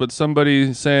past, but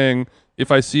somebody saying,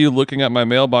 if I see you looking at my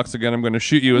mailbox again, I'm going to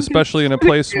shoot you, especially in a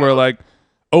place where like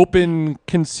open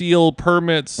conceal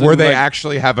permits Where they like,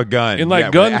 actually have a gun. in like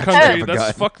Yeah, gun where they actually country. have a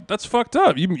gun. That's fucked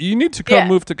up. You need to come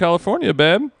move to California,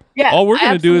 babe. Yeah, all we're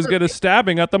gonna do is absolutely. get a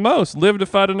stabbing at the most. Live to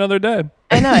fight another day.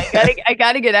 I know. I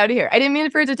gotta get out of here. I didn't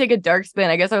mean for it to take a dark spin.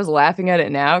 I guess I was laughing at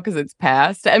it now because it's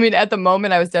past. I mean, at the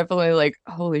moment, I was definitely like,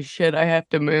 "Holy shit, I have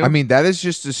to move." I mean, that is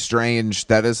just a strange.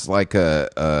 That is like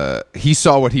he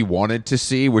saw what he wanted to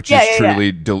see, which is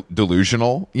truly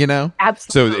delusional. You know,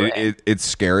 absolutely. So it's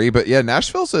scary, but yeah,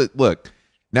 Nashville's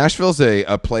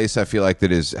a place I feel like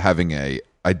that is having a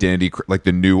identity, like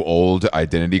the new old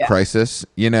identity crisis.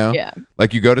 You know,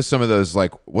 like you go to some of those,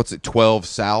 like what's it, 12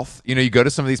 South. You know, you go to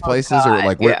some of these places, or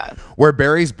like where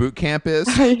Barry's Boot Camp is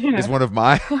one of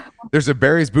my. There's a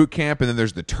Barry's Boot Camp, and then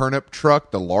there's the turnip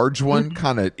truck, the large one,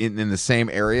 kind of in the same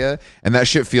area, and that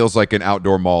shit feels like an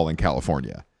outdoor mall in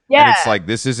California. Yeah, and it's like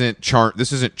this isn't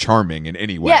charming in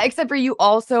any way. Yeah, except for you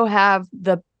also have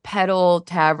the pedal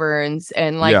taverns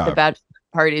and like the bachelor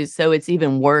parties, so it's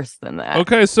even worse than that.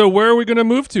 Okay, so where are we gonna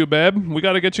move to, babe? We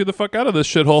got to get you the fuck out of this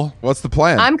shithole. What's the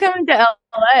plan? I'm coming to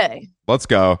LA. Let's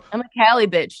go. I'm a Cali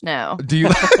bitch now. Do you?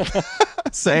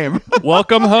 Same.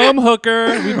 Welcome home,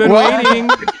 hooker. We've been waiting.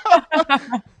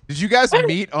 Did you guys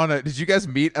meet on a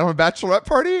bachelorette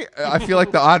party? I feel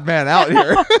like the odd man out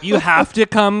here. You have to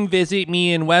come visit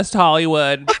me in West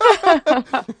Hollywood.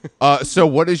 So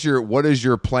what is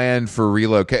your plan for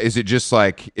relocate? Is it just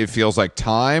like it feels like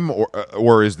time,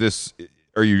 or is this?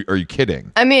 Are you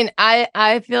kidding? I mean,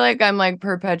 I feel like I'm like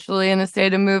perpetually in a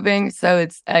state of moving, so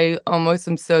I almost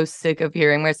am so sick of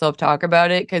hearing myself talk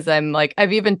about it, because I'm like,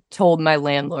 I've even told my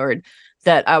landlord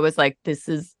that I was like, this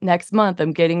is next month,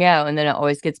 I'm getting out, and then it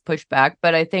always gets pushed back.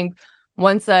 But I think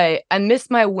once I missed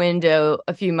my window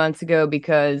a few months ago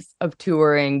because of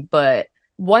touring, but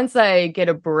once I get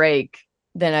a break,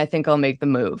 then I think I'll make the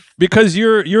move. Because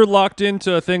you're locked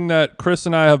into a thing that Chris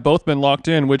and I have both been locked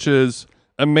in, which is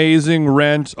amazing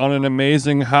rent on an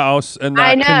amazing house, and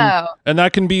that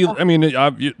that can be. I mean,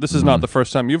 this is not the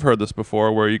first time you've heard this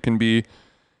before, where you can be,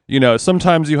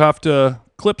 sometimes you have to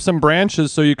clip some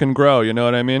branches so you can grow. You know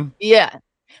what I mean? Yeah,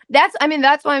 that's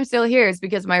why I'm still here, is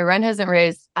because my rent hasn't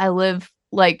raised. I live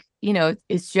like,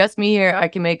 it's just me here. I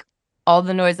can make all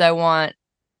the noise I want,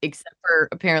 except for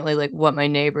apparently like what my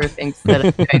neighbor thinks that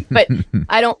I'm doing. But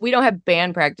we don't have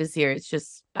band practice here. It's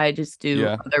just, I just do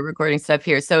other recording stuff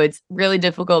here. So it's really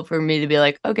difficult for me to be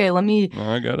like, okay, let me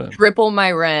triple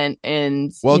my rent.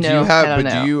 And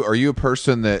are you a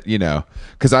person that,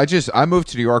 because I moved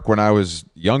to New York when I was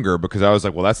younger, because I was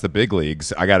like, well, that's the big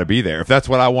leagues. I got to be there. If that's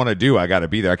what I want to do, I got to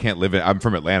be there. I can't live I'm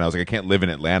from Atlanta. I was like, I can't live in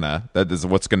Atlanta. That is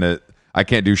I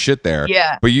can't do shit there.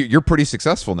 Yeah. But you're pretty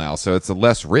successful now, so it's a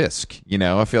less risk.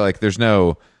 I feel like there's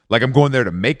no like I'm going there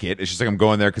to make it. It's just like I'm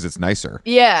going there because it's nicer.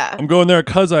 Yeah. I'm going there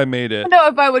because I made I it. don't know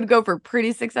if I would go for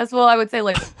pretty successful. I would say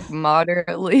like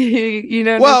moderately, you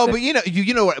know. Well, but you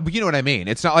know what I mean.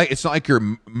 It's not like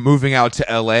you're moving out to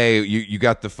L.A. You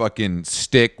got the fucking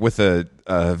stick with a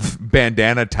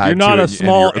bandana tied. You're not to a it,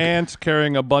 small ant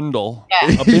carrying a bundle.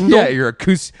 Yeah. A bindle. Yeah, your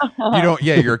acoustic.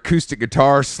 Your acoustic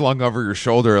guitar slung over your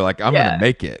shoulder. Like I'm gonna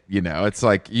make it. You know, it's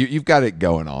like you've got it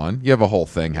going on. You have a whole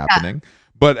thing happening.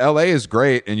 But LA is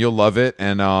great, and you'll love it.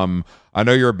 And I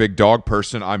know you're a big dog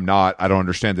person. I'm not. I don't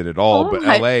understand it at all. But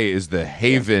LA is the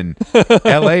haven.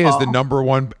 LA is the number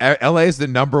one. LA is the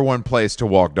number one place to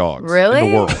walk dogs Really?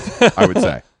 in the world. I would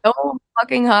say. So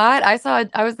fucking hot.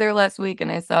 I was there last week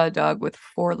and I saw a dog with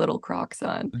 4 little Crocs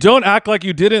on. Don't act like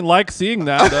you didn't like seeing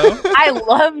that, though. I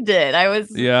loved it. I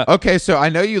was Yeah. Okay, so I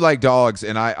know you like dogs,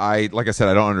 and I like I said,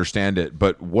 I don't understand it.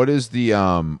 But what is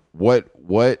the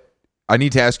what? I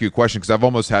need to ask you a question because I've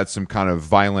almost had some kind of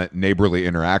violent neighborly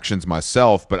interactions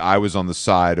myself, but I was on the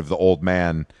side of the old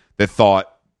man that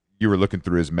thought you were looking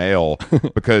through his mail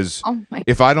because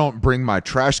if I don't bring my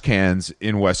trash cans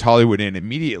in West Hollywood in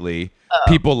immediately,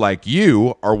 people like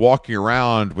you are walking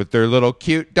around with their little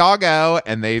cute doggo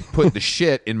and they put the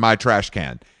shit in my trash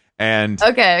can. And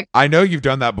okay. I know you've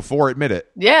done that before. Admit it.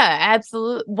 Yeah,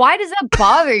 absolutely. Why does that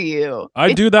bother you?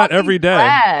 I do that every day.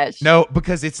 Trash. No,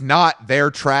 because it's not their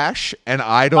trash, and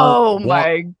I don't. Oh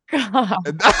my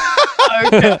god.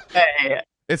 Okay.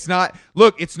 It's not.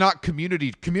 Look, it's not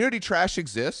community. Community trash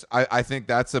exists. I think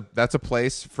that's a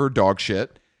place for dog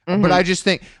shit. Mm-hmm. But I just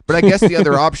think. But I guess the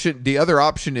other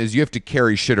option is you have to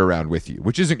carry shit around with you,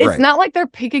 which isn't great. It's not like they're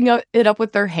picking it up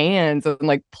with their hands and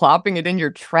like plopping it in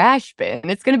your trash bin.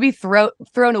 It's going to be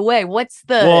thrown away. What's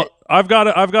the? Well, I've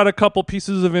got a couple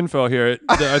pieces of info here.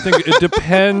 I think it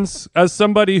depends. As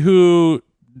somebody who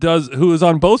is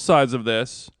on both sides of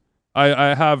this,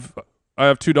 I have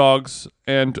 2 dogs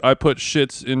and I put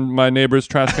shits in my neighbor's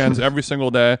trash cans every single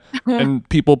day, and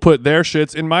people put their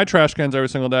shits in my trash cans every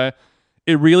single day.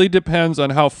 It really depends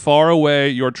on how far away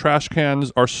your trash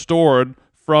cans are stored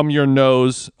from your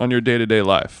nose on your day-to-day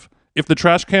life. If the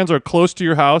trash cans are close to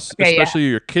your house, especially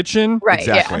your kitchen, right,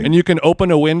 exactly. and you can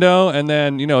open a window and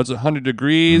then, it's 100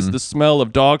 degrees, the smell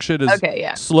of dog shit is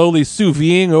slowly sous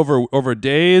videing over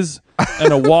days,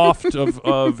 and a waft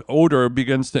of odor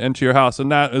begins to enter your house,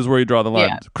 and that is where you draw the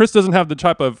line. Chris doesn't have the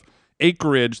type of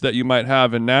acreage that you might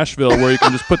have in Nashville where you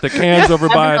can just put the cans over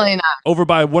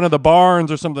by one of the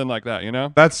barns or something like that,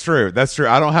 That's true.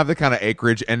 I don't have the kind of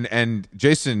acreage, and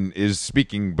Jason is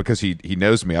speaking because he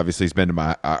knows me. Obviously, he's been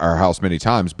to our house many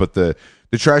times, but the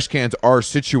trash cans are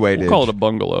situated. We'll call it a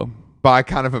bungalow. By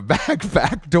kind of a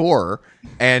back door,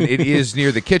 and it is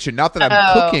near the kitchen. Not that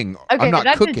I'm cooking. Okay, I'm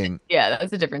not cooking.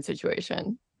 That's a different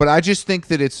situation. But I just think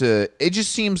that it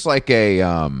just seems like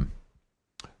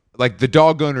like the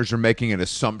dog owners are making an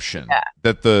assumption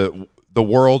that the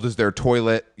world is their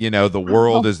toilet, the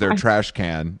world is their trash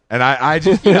can. And I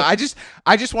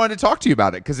just wanted to talk to you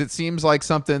about it because it seems like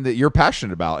something that you're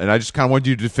passionate about, and I just kind of wanted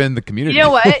you to defend the community. You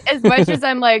know what? As much as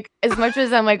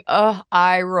I'm like, oh,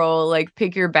 I roll, like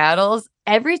pick your battles.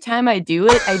 Every time I do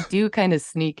it, I do kind of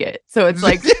sneak it. So it's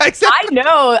like, exactly.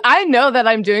 I know that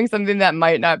I'm doing something that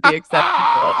might not be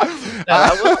acceptable.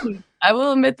 So I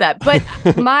will admit that. But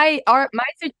my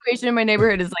situation in my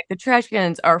neighborhood is like the trash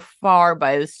cans are far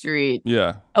by the street.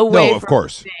 Yeah. Away from of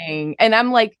course. Thing, and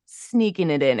I'm like sneaking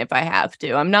it in if I have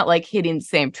to. I'm not like hitting the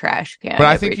same trash can. But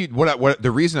I think what the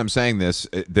reason I'm saying this,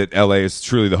 that LA is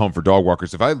truly the home for dog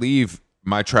walkers. If I leave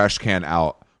my trash can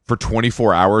out for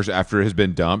 24 hours after it has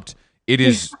been dumped, it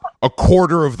is a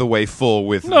quarter of the way full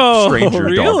with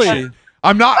stranger dog shit.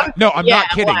 I'm not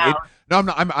kidding. Wow. No, I'm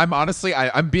not. I'm honestly,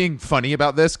 I'm being funny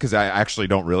about this because I actually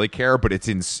don't really care, but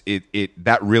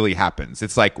that really happens.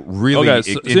 It's like really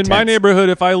okay. So in my neighborhood,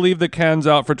 if I leave the cans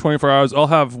out for 24 hours, I'll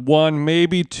have 1,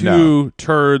 maybe 2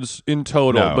 turds in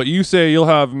total. No. But you say you'll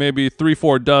have maybe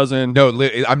 3-4 dozen. No,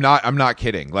 I'm not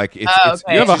kidding. Like it's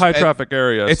you have a high traffic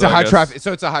area. It's a high traffic.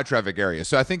 So it's a high traffic area.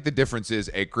 So I think the difference is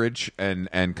acreage and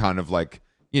kind of like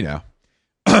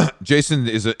Jason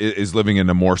is living in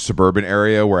a more suburban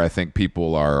area where I think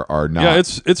people are not. Yeah,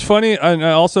 it's funny. And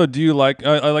I also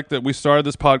I like that we started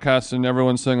this podcast and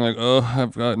everyone's saying like, oh,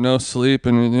 I've got no sleep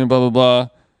and blah blah blah,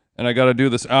 and I got to do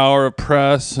this hour of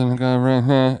press and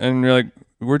and you're like,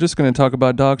 we're just gonna talk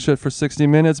about dog shit for 60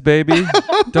 minutes, baby.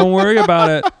 Don't worry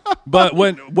about it. But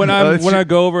when I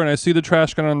go over and I see the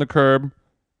trash can on the curb,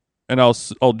 and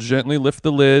I'll gently lift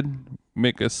the lid,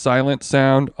 make a silent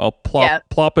sound. I'll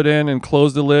plop it in and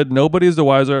close the lid. Nobody's the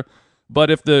wiser.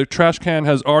 But if the trash can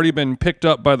has already been picked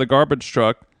up by the garbage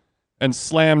truck and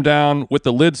slammed down with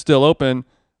the lid still open,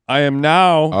 I am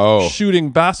now Oh.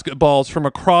 shooting basketballs from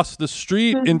across the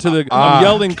street into the. I'm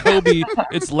yelling Kobe.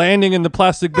 It's landing in the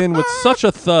plastic bin with such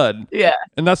a thud. Yeah.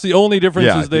 And that's the only difference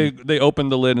Yeah, is they opened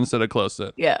the lid instead of closed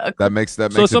it. Yeah. That makes So a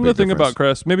something to big think about,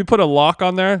 difference. Chris. Maybe put a lock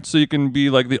on there so you can be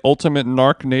like the ultimate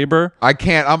narc neighbor. I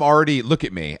can't. I'm already. Look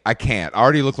at me. I can't. I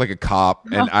already look like a cop,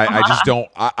 and I just don't.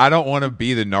 I don't want to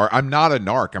be the narc. I'm not a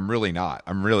narc. I'm really not.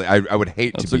 I'm really. I would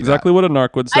hate That's to be exactly what a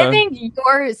narc would say. I think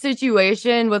your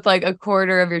situation with like a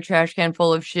quarter of your trash can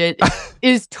full of shit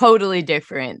is totally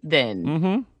different than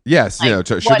Mm-hmm. Yes, like,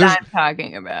 sure. what There's I'm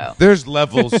talking about. there's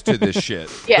levels to this shit.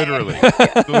 Yeah. Literally,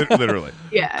 literally.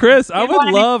 Yeah. Chris, I You would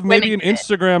wanna be love maybe an winning it.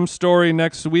 Instagram story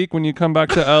next week when you come back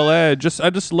to LA. I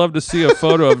just love to see a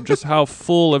photo of just how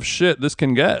full of shit this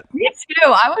can get. Me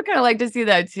too. I would kind of like to see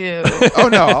that too. Oh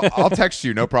no, I'll text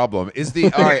you. No problem.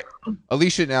 All right,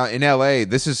 Alicia? Now in LA,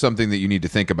 this is something that you need to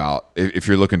think about if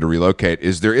you're looking to relocate.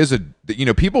 There is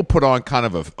people put on kind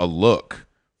of a look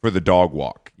for the dog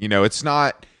walk. It's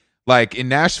not. Like in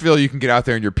Nashville, you can get out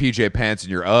there in your PJ pants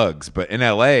and your Uggs, but in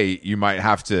LA, you might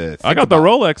have to. I got the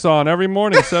Rolex on every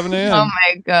morning, 7 a.m. Oh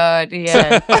my god,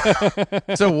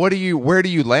 yeah. So where do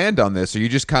you land on this? Are you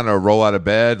just kind of roll out of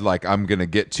bed like I'm gonna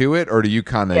get to it, or do you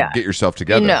kind of get yourself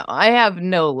together? No, I have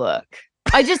no look.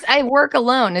 I work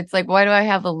alone. It's like, why do I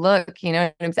have a look? You know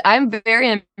what I'm saying? I'm very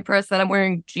impressed that I'm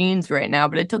wearing jeans right now,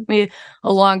 but it took me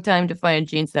a long time to find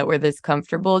jeans that were this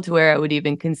comfortable to where I would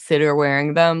even consider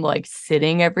wearing them like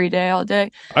sitting every day all day.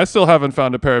 I still haven't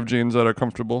found a pair of jeans that are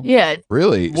comfortable. Yeah.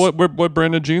 Really? What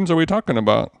brand of jeans are we talking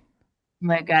about?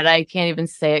 My God, I can't even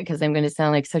say it because I'm going to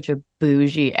sound like such a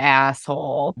bougie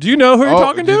asshole. Do you know who you're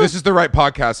talking to? This is the right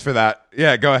podcast for that.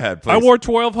 Yeah, go ahead, please. I wore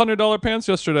 $1,200 pants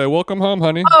yesterday. Welcome home,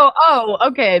 honey. Oh,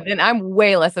 okay. Then I'm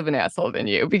way less of an asshole than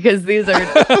you because these are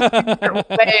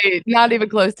way not even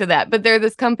close to that. But they're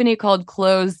this company called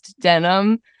Closed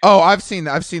Denim. Oh, I've seen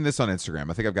this on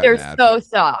Instagram. I think I've got They're an ad. so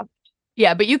soft.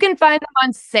 Yeah, but you can find them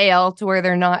on sale to where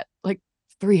they're not like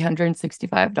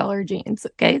 $365 jeans.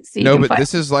 Okay, so you No, can but find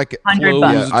this is like $100.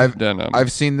 Closed Yeah, denim.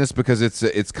 I've seen this because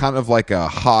it's kind of like a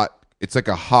hot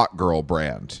girl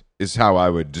brand is how I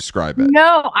would describe it.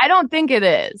 No, I don't think it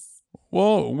is.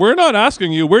 Well, we're not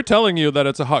asking you. We're telling you that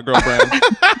it's a hot girl brand.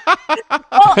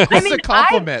 Well, This is a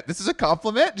compliment. This is a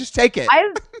compliment. Just take it.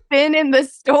 I've been in the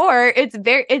store. It's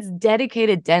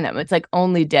dedicated denim. It's like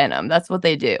only denim. That's what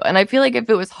they do. And I feel like if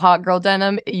it was hot girl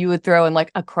denim, you would throw in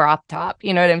like a crop top.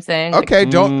 You know what I'm saying? Like, Okay,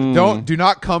 do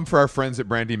not come for our friends at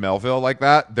Brandy Melville like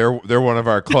that. They're one of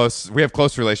our close. We have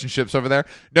close relationships over there.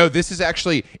 No, this is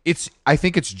actually I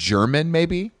think it's German.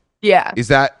 Maybe yeah. is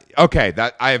that okay?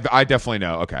 That I definitely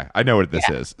know. Okay, I know what this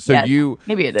is. So Yeah,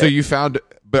 maybe it So is. you found.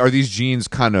 But are these jeans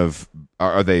kind of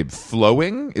are they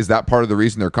flowing? Is that part of the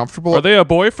reason they're comfortable? Are they a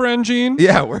boyfriend jean?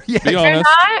 Yeah, Be They're honest.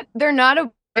 they're not a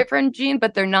boyfriend jean,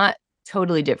 but they're not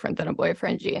totally different than a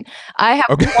boyfriend jean. I have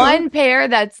Okay. one pair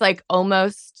that's like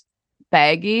almost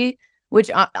baggy, which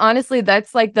honestly,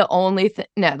 that's like the only thing.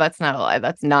 No, that's not a lie.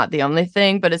 That's not the only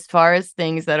thing. But as far as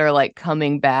things that are like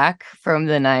coming back from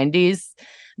the 90s,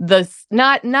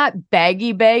 not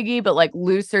baggy, but like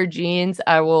looser jeans,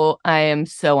 I am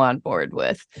so on board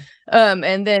with.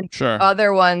 And then Sure.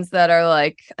 other ones that are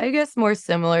like, I guess more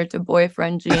similar to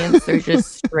boyfriend jeans. They're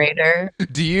just straighter.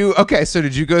 Do you? Okay, so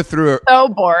did you go through a? So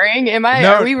boring. Am I?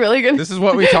 No, Are we really gonna? This is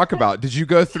what we talk about. Did you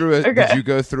go through Okay. Did you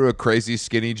go through a crazy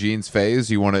skinny jeans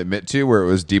phase? You want to admit to where it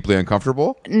was deeply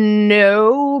uncomfortable?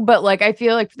 No, but like I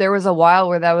feel like there was a while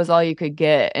where that was all you could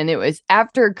get, and it was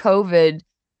after COVID.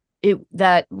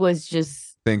 That was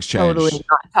just Things changed. totally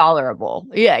not tolerable.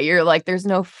 Yeah, you're like, there's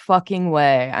no fucking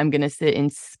way I'm gonna sit in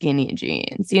skinny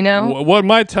jeans. You know? What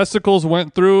my testicles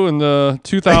went through in the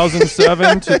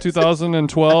 2007 to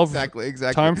 2012 Exactly.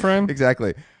 time frame.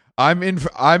 Exactly. I'm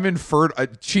infertile.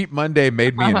 Cheap Monday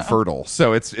made me infertile,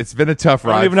 so it's been a tough I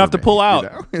ride. don't even for have to me, pull you out.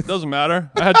 know? It doesn't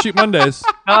matter. I had cheap Mondays.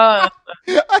 Uh,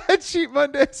 I had cheap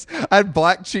Mondays. I had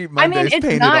black cheap I Mondays mean, it's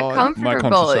painted not on. My comfortable.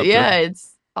 contraceptive. Yeah,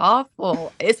 it's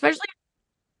awful, especially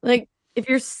like if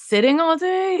you're sitting all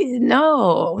day.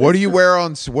 No. What do you wear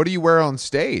on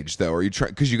stage though? Are you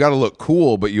trying because you got to look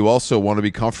cool, but you also want to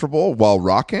be comfortable while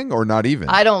rocking, or not even?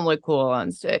 I don't look cool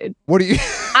on stage. What do you?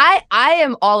 I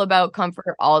am all about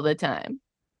comfort all the time.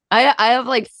 I have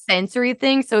like sensory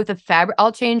things. So with the fabric,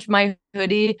 I'll change my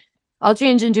hoodie. I'll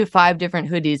change into 5 different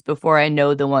hoodies before I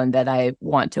know the one that I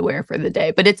want to wear for the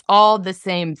day. But it's all the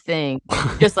same thing,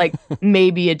 just like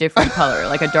maybe a different color,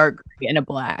 like a dark gray and a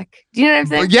black. Do you know what I'm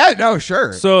saying? Yeah, no,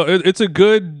 sure. So it's a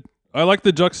good. I like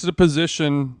the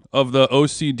juxtaposition of the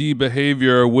OCD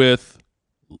behavior with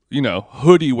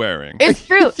hoodie wearing. It's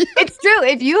true. It's true.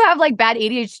 If you have like bad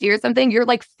ADHD or something, your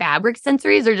like fabric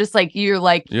sensories are just like you're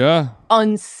like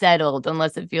unsettled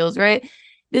unless it feels right.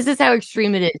 This is how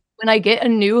extreme it is. When I get a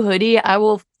new hoodie, I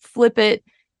will flip it.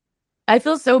 I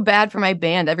feel so bad for my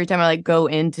band every time I like go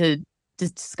into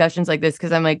discussions like this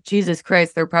because I'm like, Jesus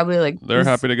Christ, they're probably like they're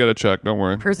happy to get a check. Don't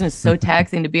worry. Person is so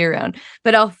taxing to be around.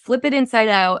 But I'll flip it inside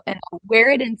out and I'll wear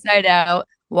it inside out,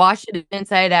 wash it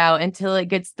inside out until it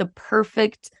gets the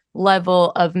perfect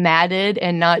level of matted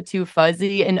and not too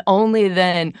fuzzy. And only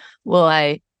then will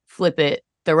I flip it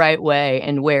the right way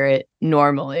and wear it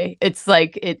normally. It's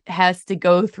like it has to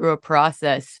go through a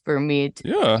process for me to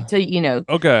join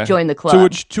the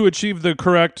club. To achieve the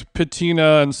correct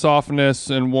patina and softness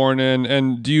and worn in.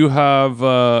 And do you have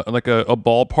like a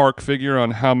ballpark figure on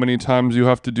how many times you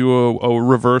have to do a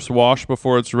reverse wash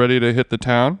before it's ready to hit the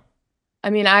town?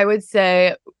 I mean, I would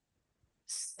say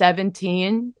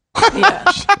 17.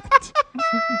 Yeah.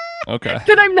 Okay.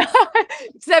 But I'm not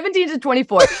 17 to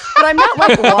 24. But I'm not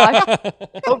like washed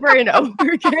over and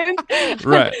over again.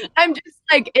 Right. I'm just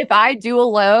like, if I do a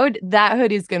load, that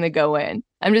hoodie's gonna go in.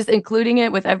 I'm just including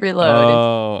it with every load.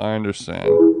 Oh, I understand.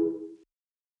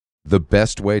 The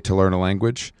best way to learn a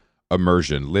language?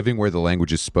 Immersion, living where the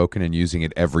language is spoken and using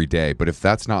it every day. But if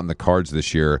that's not in the cards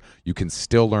this year, you can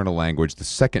still learn a language the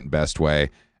second best way,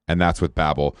 and that's with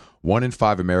Babbel. 1 in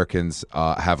 5 Americans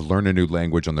have learned a new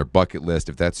language on their bucket list.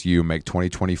 If that's you, make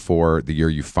 2024 the year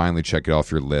you finally check it off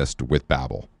your list with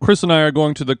Babbel. Chris and I are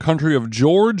going to the country of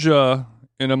Georgia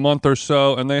in a month or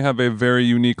so, and they have a very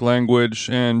unique language,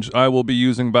 and I will be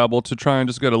using Babbel to try and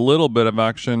just get a little bit of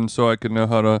action so I can know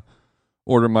how to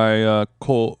order my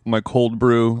cold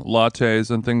brew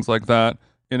lattes and things like that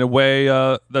in a way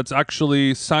that's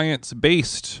actually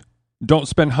science-based. Don't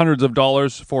spend hundreds of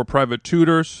dollars for private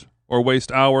tutors or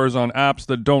waste hours on apps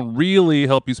that don't really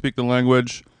help you speak the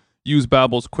language. Use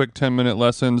Babbel's quick 10-minute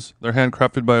lessons. They're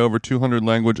handcrafted by over 200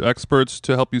 language experts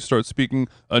to help you start speaking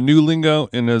a new lingo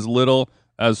in as little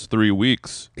as 3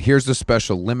 weeks. Here's the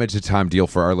special limited time deal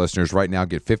for our listeners. Right now,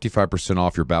 get 55%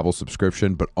 off your Babbel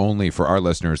subscription, but only for our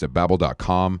listeners at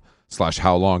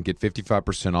babbel.com/howlong. Get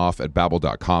 55% off at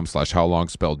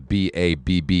babbel.com/howlong, spelled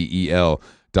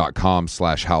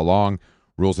BABBEL.com/howlong.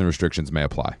 Rules and restrictions may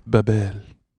apply. Babbel.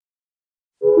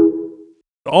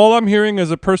 All I'm hearing is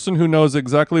a person who knows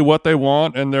exactly what they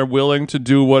want and they're willing to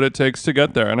do what it takes to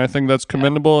get there. And I think that's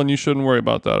commendable, and you shouldn't worry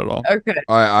about that at all. Okay.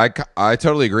 I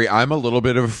totally agree. I'm a little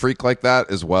bit of a freak like that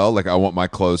as well. Like, I want my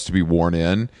clothes to be worn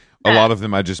in. A lot of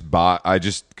them I just buy,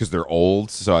 because they're old,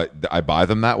 so I buy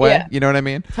them that way. Yeah. You know what I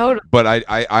mean? Totally. But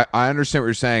I understand what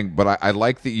you're saying, but I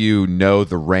like that you know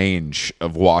the range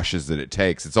of washes that it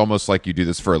takes. It's almost like you do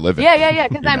this for a living. Yeah,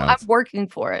 because I'm working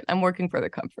for it. I'm working for the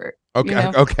comfort. Okay, you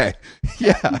know? Okay.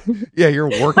 Yeah,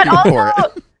 you're working for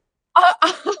it.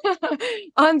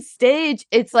 On stage,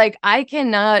 it's like I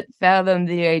cannot fathom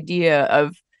the idea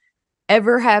of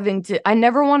ever having to. I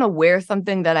never want to wear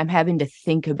something that I'm having to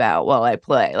think about while I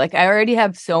play. Like, I already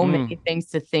have so many things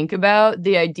to think about.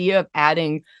 The idea of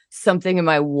adding something in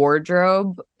my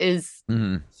wardrobe is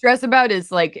stress about is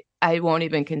like I won't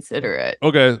even consider it.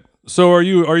 Okay. So are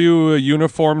you a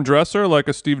uniform dresser, like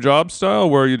a Steve Jobs style,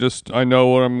 where you just, I know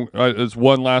what it's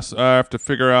one last, I have to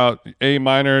figure out A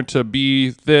minor to B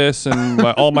this and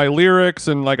all my lyrics,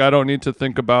 and like I don't need to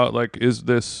think about like, is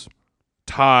this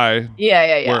tie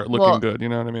where looking good, you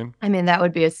know what I mean? I mean, that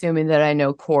would be assuming that I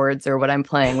know chords or what I'm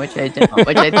playing, which I don't,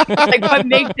 which I like what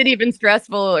makes it even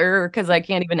stressful, or because I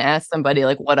can't even ask somebody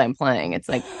like what I'm playing. It's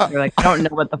like they're like, I don't know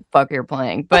what the fuck you're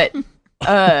playing. But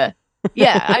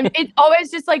it's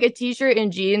always just like a t-shirt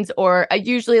and jeans, or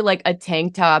usually like a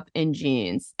tank top and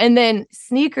jeans. And then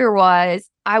sneaker wise,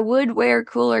 I would wear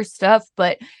cooler stuff,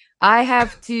 but I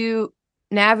have to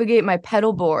navigate my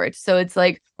pedal board. So it's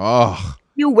like,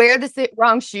 you wear the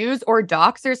wrong shoes or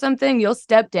docks or something, you'll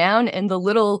step down and the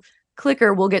little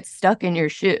clicker will get stuck in your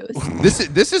shoes.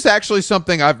 This is actually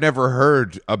something I've never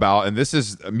heard about, and this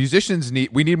is musicians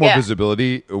we need more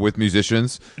visibility with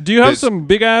musicians. Do you have some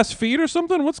big ass feet or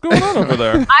something? What's going on over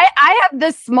there? I have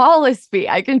the smallest feet.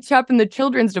 I can shop in the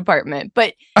children's department,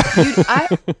 but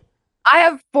I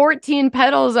have 14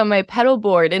 pedals on my pedal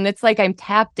board, and it's like I'm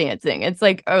tap dancing. It's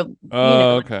like,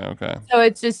 okay. So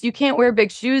it's just, you can't wear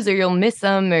big shoes or you'll miss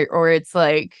them, or it's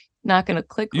like not going to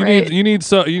click right. You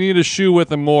need a shoe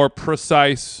with a more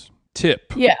precise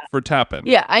tip for tapping.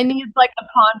 Yeah, I need like a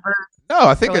Converse. No,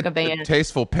 I think a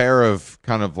tasteful pair of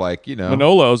kind of like,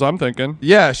 Manolos, I'm thinking.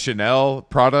 Yeah, Chanel,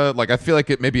 Prada. Like, I feel like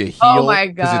it may be a heel. Oh my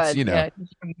God. It's, can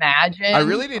you imagine? I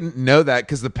really didn't know that,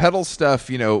 because the pedal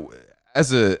stuff,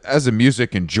 as a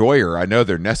music enjoyer, I know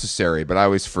they're necessary, but I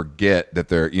always forget that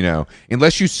they're,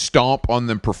 unless you stomp on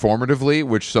them performatively,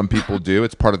 which some people do,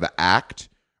 it's part of the act.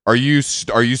 Are you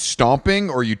stomping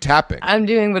or are you tapping? I'm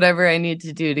doing whatever I need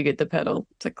to do to get the pedal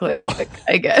to click,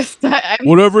 I guess.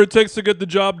 Whatever it takes to get the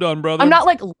job done, brother. I'm not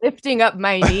like lifting up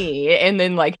my knee and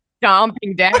then like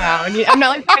stomping down. I'm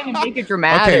not like trying to make it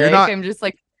dramatic. Okay, I'm just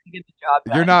like trying to get the job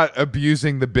done. You're not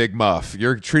abusing the big muff.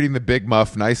 You're treating the big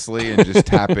muff nicely and just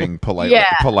tapping politely. Yeah.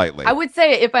 Politely. I would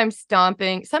say if I'm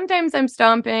stomping, sometimes I'm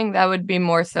stomping. That would be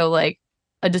more so like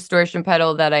a distortion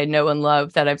pedal that I know and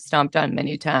love that I've stomped on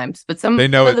many times. But they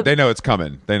know it. They know it's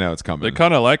coming. They know it's coming. They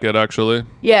kind of like it, actually.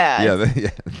 Yeah.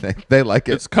 Yeah. They like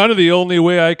it. It's kind of the only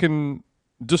way I can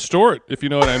distort, if you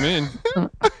know what I mean.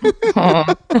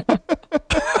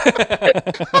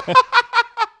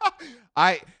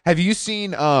 Have you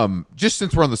seen just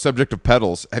since we're on the subject of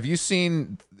pedals, have you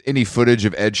seen any footage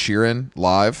of Ed Sheeran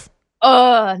live?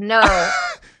 No.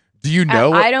 Do you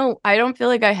know? I don't feel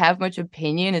like I have much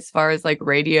opinion as far as like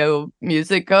radio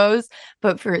music goes,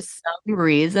 but for some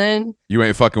reason You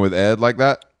ain't fucking with Ed like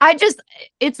that?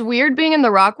 it's weird being in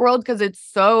the rock world because it's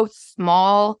so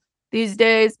small these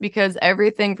days, because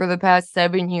everything for the past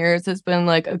 7 years has been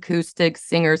like acoustic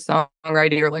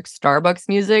singer-songwriting or like Starbucks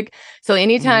music. So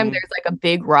anytime there's like a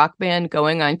big rock band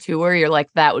going on tour, you're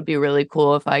like, that would be really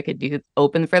cool if I could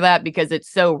open for that, because it's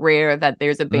so rare that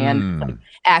there's a band that's like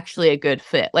actually a good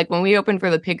fit. Like when we opened for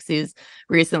the Pixies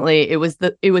recently, it was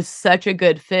such a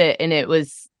good fit, and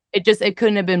it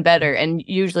couldn't have been better. And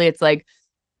usually it's like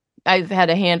I've had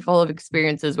a handful of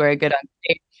experiences where I get on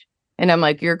stage and I'm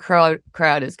like, your crowd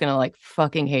is going to like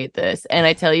fucking hate this. And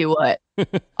I tell you what,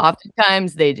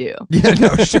 oftentimes they do. Yeah,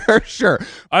 no, sure.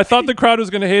 I thought the crowd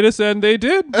was going to hate us, and they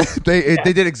did. They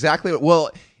did exactly. Well,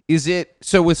 is it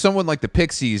so with someone like the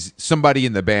Pixies, somebody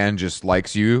in the band just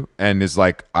likes you and is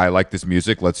like, I like this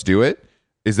music, let's do it?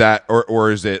 Is that, or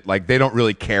is it like they don't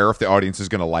really care if the audience is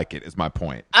going to like it, is my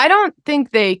point. I don't think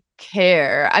they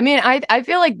care. I mean, I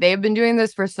feel like they've been doing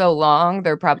this for so long.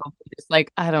 They're probably just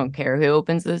like, I don't care who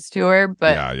opens this tour.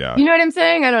 But yeah. You know what I'm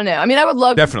saying? I don't know. I mean, I would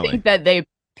love Definitely. to think that they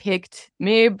picked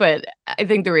me, but I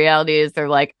think the reality is they're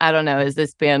like, I don't know, is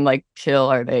this band like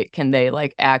chill? Can they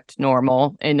like act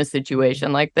normal in a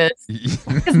situation like this?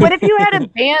 Because what if you had a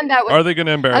band that was... Are they going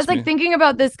to embarrass I was like me? thinking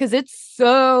about this because it's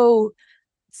so...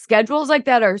 Schedules like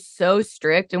that are so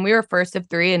strict, and we were first of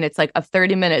 3, and it's like a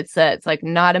 30-minute set. It's like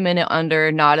not a minute under,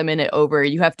 not a minute over.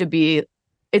 You have to be,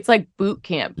 it's like boot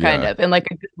camp kind of, in like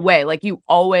a good way. Like you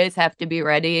always have to be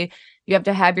ready. You have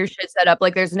to have your shit set up.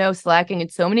 Like there's no slacking.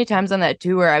 And so many times on that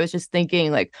tour, I was just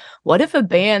thinking like, what if a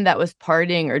band that was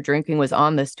partying or drinking was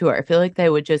on this tour? I feel like they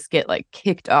would just get like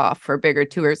kicked off for bigger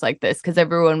tours like this, because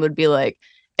everyone would be like,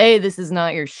 A, this is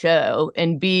not your show,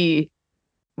 and B,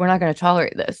 we're not going to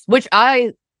tolerate this, which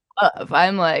I love.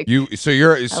 I'm like, you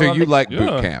like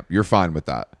boot camp. You're fine with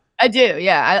that. I do,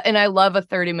 yeah. And I love a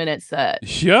 30-minute set.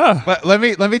 Yeah. But let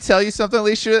me tell you something,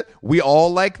 Alicia. We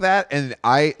all like that, and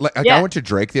I went to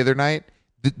Drake the other night.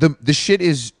 The shit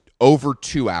is over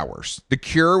 2 hours. The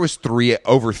Cure was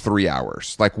over 3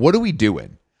 hours. Like, what are we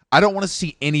doing? I don't want to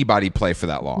see anybody play for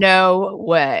that long. No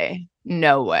way.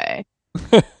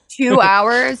 2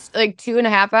 hours, like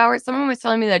 2.5 hours. Someone was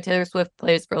telling me that Taylor Swift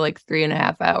plays for like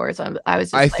 3.5 hours. I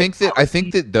was. I think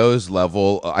that those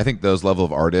level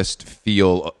of artists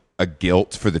feel a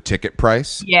guilt for the ticket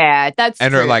price. Yeah, that's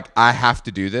and true. are like, I have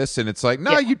to do this, and it's like,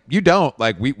 no, you don't.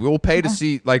 Like we'll pay to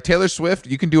see like Taylor Swift.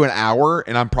 You can do an hour,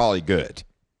 and I'm probably good.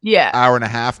 Yeah, hour and a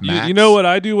half max. You know what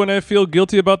I do when I feel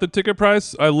guilty about the ticket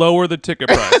price? I lower the ticket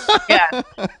price. Yeah.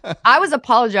 I was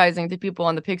apologizing to people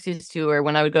on the Pixies tour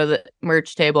when I would go to the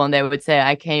merch table and they would say,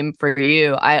 I came for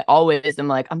you. I always am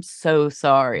like, I'm so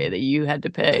sorry that you had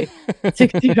to pay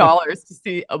 $60 to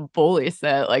see a Bully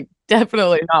set. Like,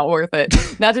 definitely not worth it.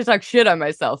 Not to talk shit on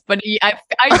myself, but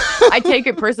I take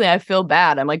it personally. I feel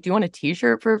bad. I'm like, do you want a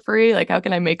T-shirt for free? Like, how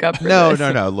can I make up for this?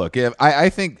 No. Look, I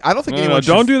don't think anyone.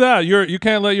 Don't do that. You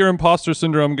can't let your imposter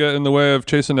syndrome get in the way of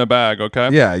chasing a bag. Okay.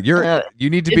 Yeah, you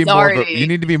need to be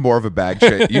more of a bag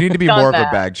chaser. You need to be more of a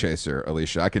bag chaser,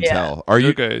 Alicia. I can tell. Are you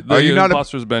okay? Are you not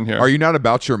imposter's been here? Are you not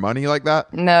about your money like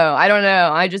that? No, I don't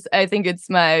know. I think it's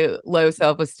my low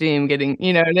self-esteem getting.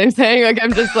 You know what I'm saying? Like,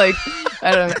 I'm just like,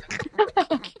 I don't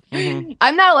know.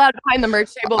 I'm not allowed behind the merch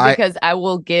table because I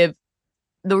will give.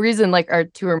 The reason like our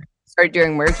tour start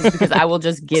doing merch is because I will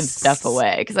just give stuff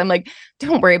away, because I'm like,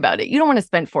 don't worry about it. You don't want to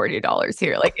spend $40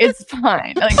 here. Like, it's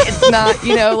fine. Like, it's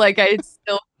not, like I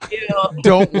still feel.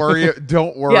 Don't worry yeah,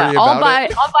 about it. I'll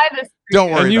buy this.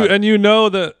 Don't worry. And you know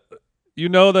that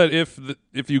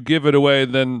if you give it away,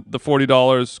 then the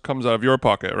 $40 comes out of your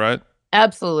pocket, right?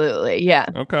 Absolutely. Yeah.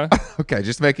 Okay. Okay,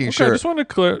 just making Okay, I sure. just want to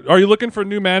clear. Are you looking for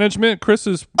new management? Chris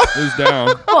is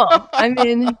down. Well, I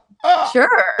mean, sure.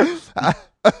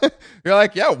 You're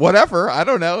like, yeah, whatever. I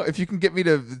don't know if you can get me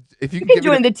to if you You can can get me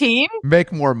join to the team.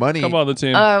 make more money. Come on, the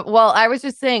team. Well, I was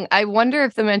just saying, I wonder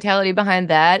if the mentality behind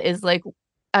that is like,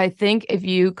 I think if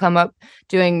you come up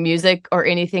doing music or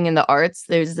anything in the arts,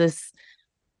 there's this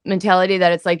mentality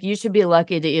that it's like you should be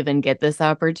lucky to even get this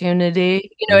opportunity.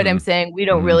 You know what I'm saying? We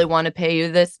don't Mhm. really want to pay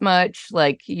you this much.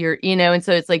 Like you're, and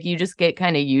so it's like you just get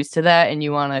kind of used to that and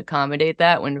you want to accommodate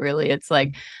that when really it's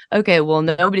like, okay, well,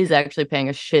 nobody's actually paying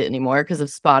a shit anymore because of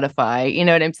Spotify. You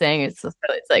know what I'm saying? It's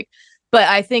like, but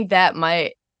I think that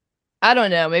might, I don't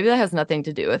know, maybe that has nothing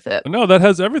to do with it. No, that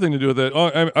has everything to do with it.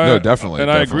 No, definitely, And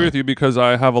I agree definitely. with you because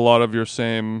I have a lot of your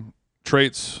same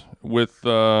traits with,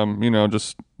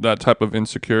 just that type of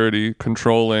insecurity,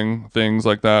 controlling things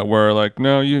like that. Where like,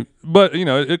 no, but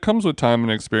it comes with time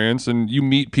and experience, and you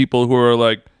meet people who are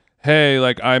like, hey,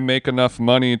 like I make enough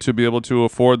money to be able to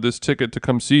afford this ticket to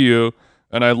come see you.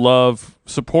 And I love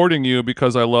supporting you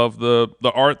because I love the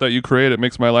art that you create. It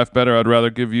makes my life better. I'd rather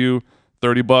give you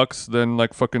 $30 than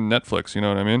like fucking Netflix. You know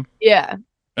what I mean? Yeah.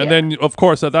 And then, of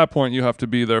course, at that point, you have to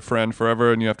be their friend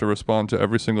forever, and you have to respond to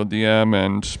every single DM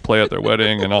and play at their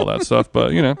wedding and all that stuff.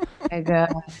 But My God.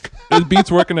 it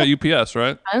beats working at UPS,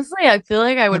 right? Honestly, I feel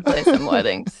like I would play some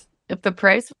weddings if the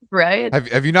price was right.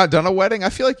 Have you not done a wedding? I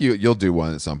feel like you'll do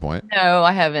one at some point. No,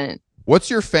 I haven't. What's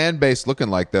your fan base looking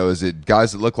like though? Is it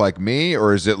guys that look like me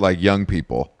or is it like young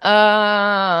people?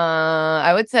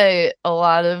 I would say a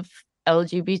lot of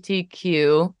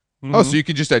LGBTQ. Oh, so you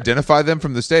can just identify them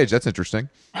from the stage. That's interesting.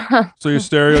 So you're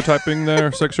stereotyping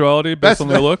their sexuality based on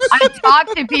their looks? I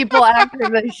talk to people after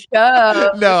the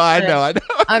show. No, I know.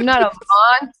 I'm not a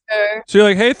monster. So you're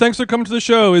like, hey, thanks for coming to the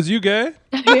show. Is you gay?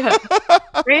 Yeah.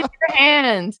 Raise your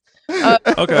hand.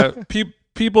 Okay.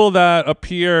 People that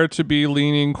appear to be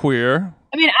leaning queer.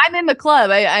 I mean, I'm in the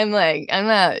club. I'm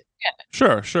not.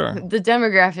 Sure. The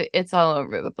demographic, it's all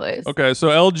over the place. Okay, so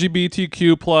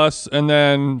LGBTQ plus, and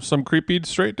then some creepy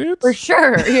straight dudes? For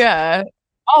sure. Yeah.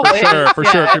 Always. For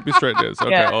sure, creepy straight dudes.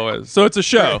 Okay, Yeah. always. So it's a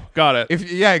show. Got it.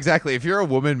 Yeah, exactly. If you're a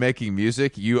woman making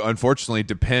music, you unfortunately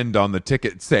depend on the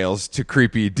ticket sales to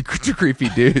creepy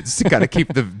dudes to kind of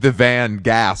keep the van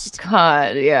gassed.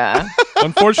 God, yeah.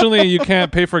 Unfortunately, you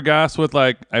can't pay for gas with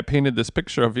like, I painted this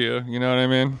picture of you. You know what I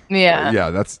mean? Yeah.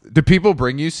 Yeah, do people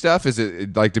bring you stuff? Is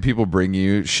it like, do people bring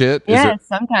you shit? Is Yeah, it,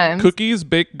 sometimes. Cookies,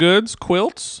 baked goods,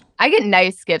 quilts. I get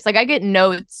nice gifts. Like I get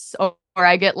notes or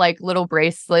I get like little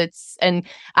bracelets and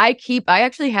I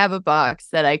actually have a box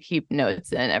that I keep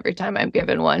notes in every time I'm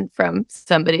given one from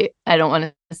somebody. I don't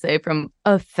want to say from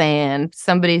a fan,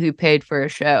 somebody who paid for a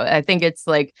show. I think it's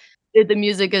like the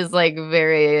music is like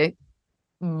very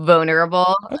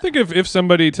vulnerable. I think if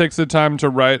somebody takes the time to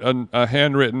write a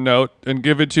handwritten note and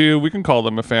give it to you, we can call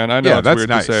them a fan. I know Yeah, it's that's weird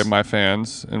nice. to say my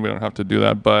fans, and we don't have to do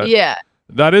that, but Yeah.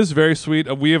 that is very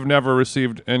sweet. We have never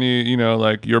received any,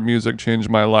 like your music changed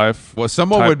my life. well,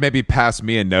 someone type- would maybe pass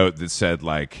me a note that said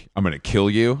like, "I'm going to kill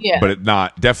you," Yeah. but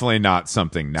definitely not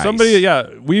something nice. Somebody, yeah,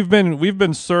 we've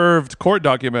been served court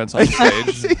documents on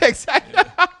stage exactly.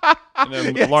 in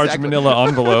a Yeah, large exactly. manila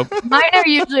envelope. Mine are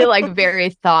usually like very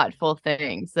thoughtful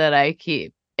things that I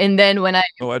keep. And then when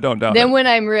Oh, I don't doubt it. when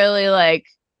I'm really like,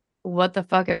 what the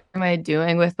fuck am I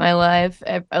doing with my life?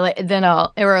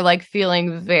 Or like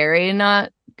feeling very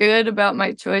not good about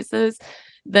my choices,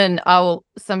 then I'll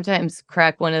sometimes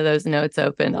crack one of those notes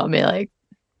open. I'll be like,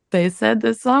 they said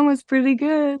this song was pretty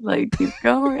good. Like, keep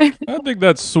going. I think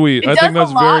that's sweet. It I think does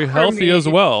that's a lot very for healthy me. as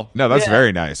well. No, that's Yeah.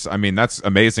 very nice. I mean, that's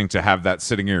amazing to have that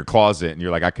sitting in your closet, and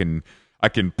you're like, I can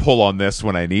pull on this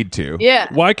when I need to. Yeah.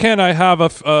 Why can't I have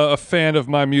a fan of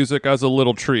my music as a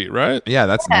little treat, right? Yeah,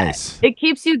 that's Yeah. nice. It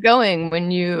keeps you going when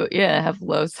you, have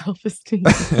low self-esteem.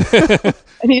 I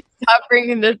need to stop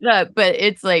bringing this up, but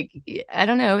it's like, I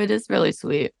don't know. It is really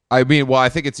sweet. I mean, well, I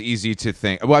think it's easy to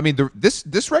think. Well, I mean,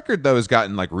 this record though has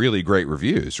gotten like really great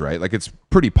reviews, right? Like it's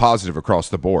pretty positive across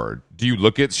the board. Do you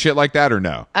look at shit like that or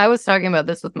no? I was talking about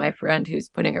this with my friend who's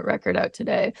putting a record out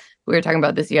today. We were talking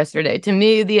about this yesterday. To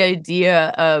me, the idea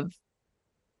of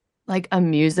like a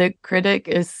music critic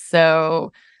is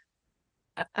so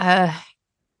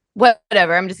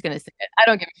whatever. I'm just gonna say it. I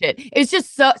don't give a shit. It's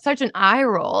just such an eye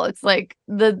roll. It's like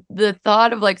the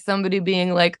thought of like somebody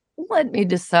being like, let me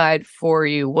decide for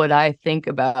you what I think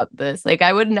about this. Like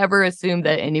I would never assume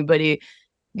that anybody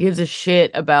gives a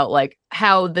shit about like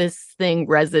how this thing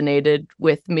resonated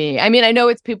with me. I mean, I know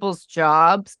it's people's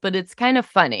jobs, but it's kind of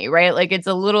funny, right? Like it's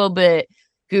a little bit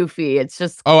goofy. It's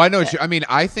just Oh, I know. I mean,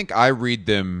 I think I read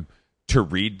them to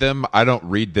read them. I don't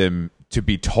read them to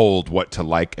be told what to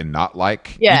like and not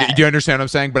like. Yeah. Do you understand what I'm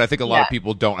saying? But I think a lot Yeah. of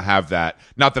people don't have that.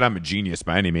 Not that I'm a genius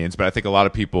by any means, but I think a lot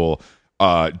of people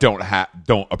don't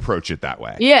approach it that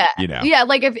way. Yeah. You know? Yeah.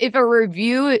 Like if a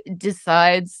review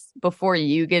decides before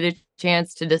you get a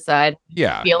chance to decide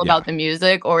Yeah. feel about the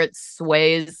music, or it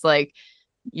sways like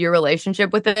your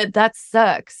relationship with it, that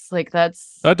sucks. Like that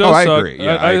does I suck. agree.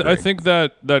 Yeah, I agree. I think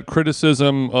that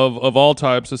criticism of all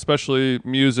types, especially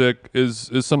music, is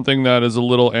something that is a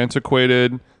little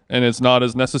antiquated, and it's not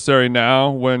as necessary now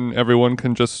when everyone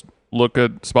can just look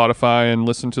at Spotify and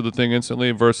listen to the thing instantly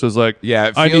versus like,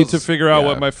 Yeah, I need to figure out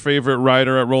what my favorite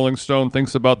writer at Rolling Stone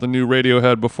thinks about the new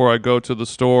Radiohead before I go to the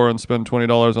store and spend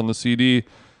 $20 on the CD.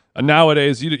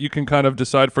 Nowadays, you can kind of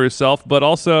decide for yourself, but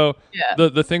also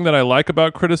the thing that I like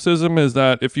about criticism is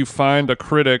that if you find a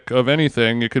critic of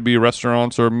anything, it could be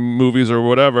restaurants or movies or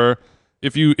whatever,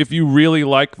 if you really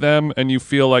like them and you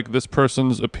feel like this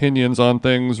person's opinions on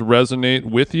things resonate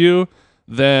with you,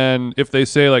 then if they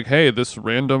say like, hey, this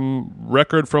random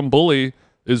record from Bully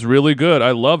is really good,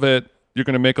 I love it, you're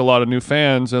going to make a lot of new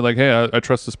fans, and like, hey, I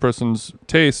trust this person's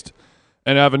taste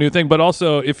and have a new thing. But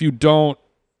also, if you don't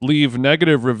leave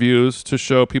negative reviews to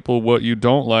show people what you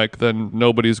don't like, then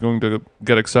nobody's going to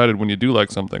get excited when you do like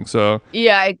something. So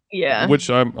yeah. which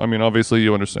I mean, obviously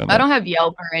you understand that. I don't have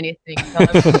Yelp or anything. So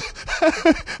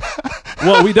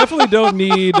Well, we definitely don't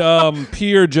need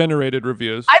peer generated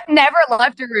reviews. I've never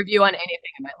left a review on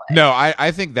anything in my life. No,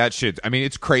 I think that shit. I mean,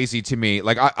 it's crazy to me.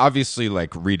 Like, obviously,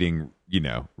 like reading,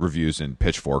 reviews in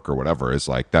Pitchfork or whatever is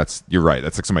like, you're right.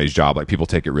 That's like somebody's job. Like, people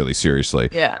take it really seriously.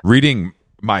 Yeah. Reading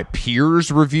my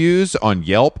peers' reviews on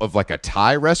Yelp of like a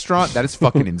Thai restaurant, that is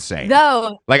fucking insane.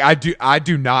 Though, Like, I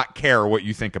do not care what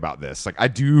you think about this. Like, I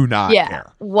do not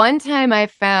care. One time I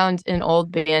found an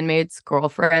old bandmate's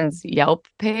girlfriend's Yelp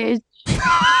page,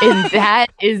 and that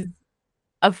is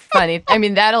a funny. I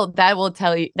mean, that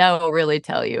will really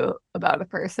tell you about a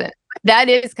person. That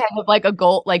is kind of like a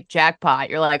gold, like jackpot.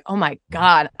 You're like, oh my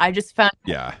god, I just found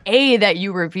that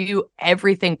you review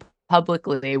everything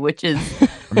publicly, which is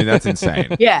I mean, that's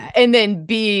insane. yeah, and then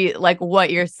B, like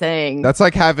what you're saying. That's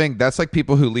like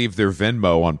people who leave their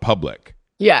Venmo on public.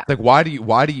 Yeah. Like, what do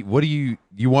you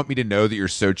want me to know that you're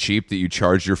so cheap that you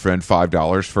charge your friend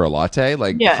 $5 for a latte?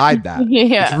 Like, hide that.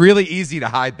 Yeah. It's really easy to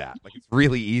hide that. Like, it's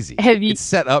really easy. It's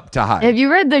set up to hide. Have you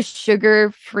read the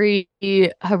sugar-free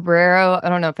Habrero? I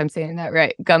don't know if I'm saying that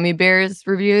right. Gummy bears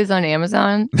reviews on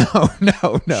Amazon?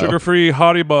 No. Sugar-free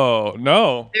Haribo.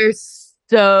 No. It's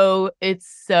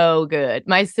so good.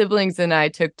 My siblings and I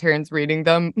took turns reading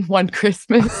them one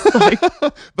Christmas. Like,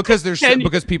 because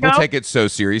people take it so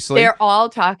seriously. They're all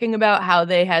talking about how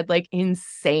they had like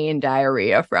insane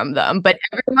diarrhea from them, but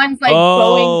everyone's like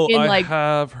going in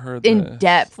like in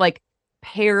depth, like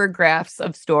paragraphs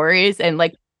of stories and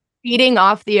like feeding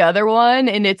off the other one,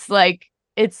 and it's like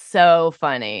it's so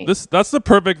funny. That's the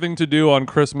perfect thing to do on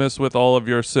Christmas with all of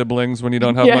your siblings when you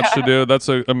don't have much to do. That's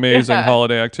an amazing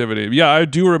holiday activity. Yeah, I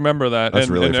do remember that. That's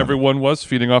really and funny. Everyone was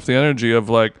feeding off the energy of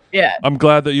like, I'm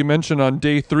glad that you mentioned on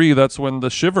day 3, that's when the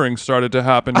shivering started to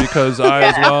happen, because I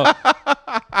as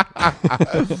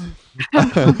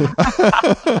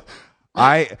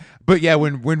well. But yeah,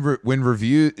 when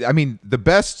review, I mean, the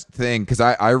best thing, because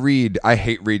I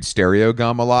hate read Stereo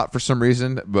Gum a lot for some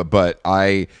reason, but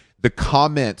the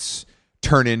comments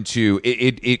turn into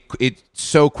it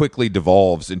so quickly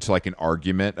devolves into like an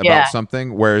argument about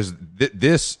something, whereas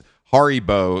this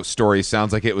Haribo story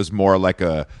sounds like it was more like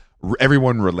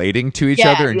everyone relating to each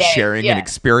other and sharing an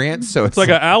experience. So it's like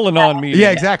an Al-Anon meeting. Yeah,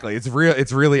 exactly. It's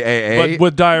really AA, but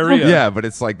with diarrhea. Yeah, but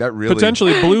it's like that really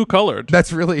potentially blue colored.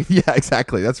 That's really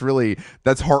exactly. That's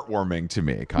heartwarming to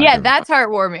me. That's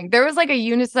heartwarming. There was like a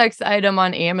unisex item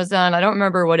on Amazon. I don't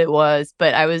remember what it was,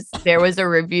 but there was a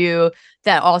review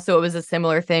that also it was a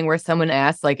similar thing where someone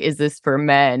asked like, "Is this for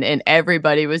men?" And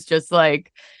everybody was just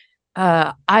like,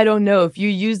 I don't know, if you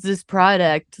use this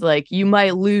product, like you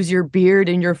might lose your beard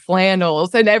and your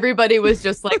flannels, and everybody was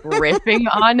just like ripping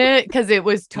on it because it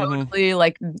was totally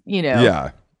like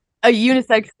a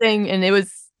unisex thing, and it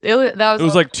was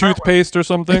like toothpaste or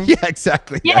something. Yeah,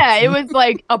 exactly. Yeah, it was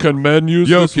like can men use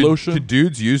this lotion? Can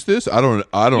dudes use this? I don't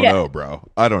know, bro.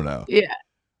 I don't know. Yeah.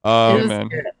 Man,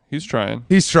 he's trying.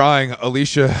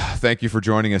 Alicia, thank you for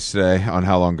joining us today on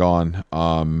How Long Gone.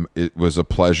 It was a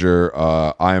pleasure.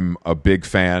 I'm a big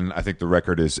fan. I think the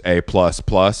record is A++,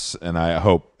 and I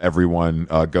hope everyone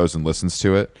goes and listens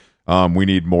to it. We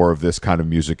need more of this kind of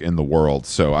music in the world,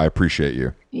 so I appreciate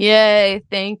you. Yay,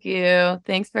 thank you.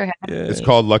 Thanks for having me. It's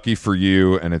called Lucky for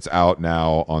You, and it's out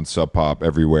now on Sub Pop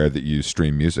everywhere that you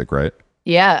stream music, right?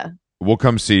 Yeah. We'll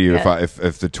come see you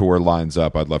if the tour lines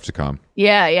up. I'd love to come.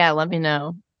 Yeah, let me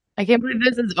know. I can't believe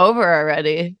this is over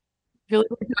already. I feel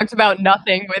like we talked about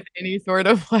nothing with any sort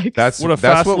of like. That's What a that's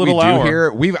fast what we little do hour.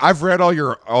 here. I've read all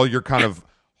your kind of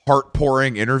heart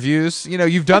pouring interviews. You know,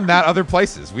 you've done that other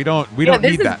places. We don't this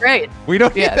need is that. great. We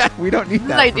don't need Yeah. that. We don't need This is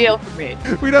that. ideal for me.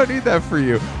 We don't need that for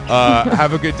you.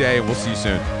 Have a good day, and we'll see you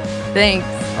soon. Thanks.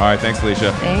 All right, thanks,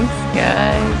 Alicia. Thanks,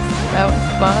 guys. That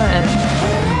was fun.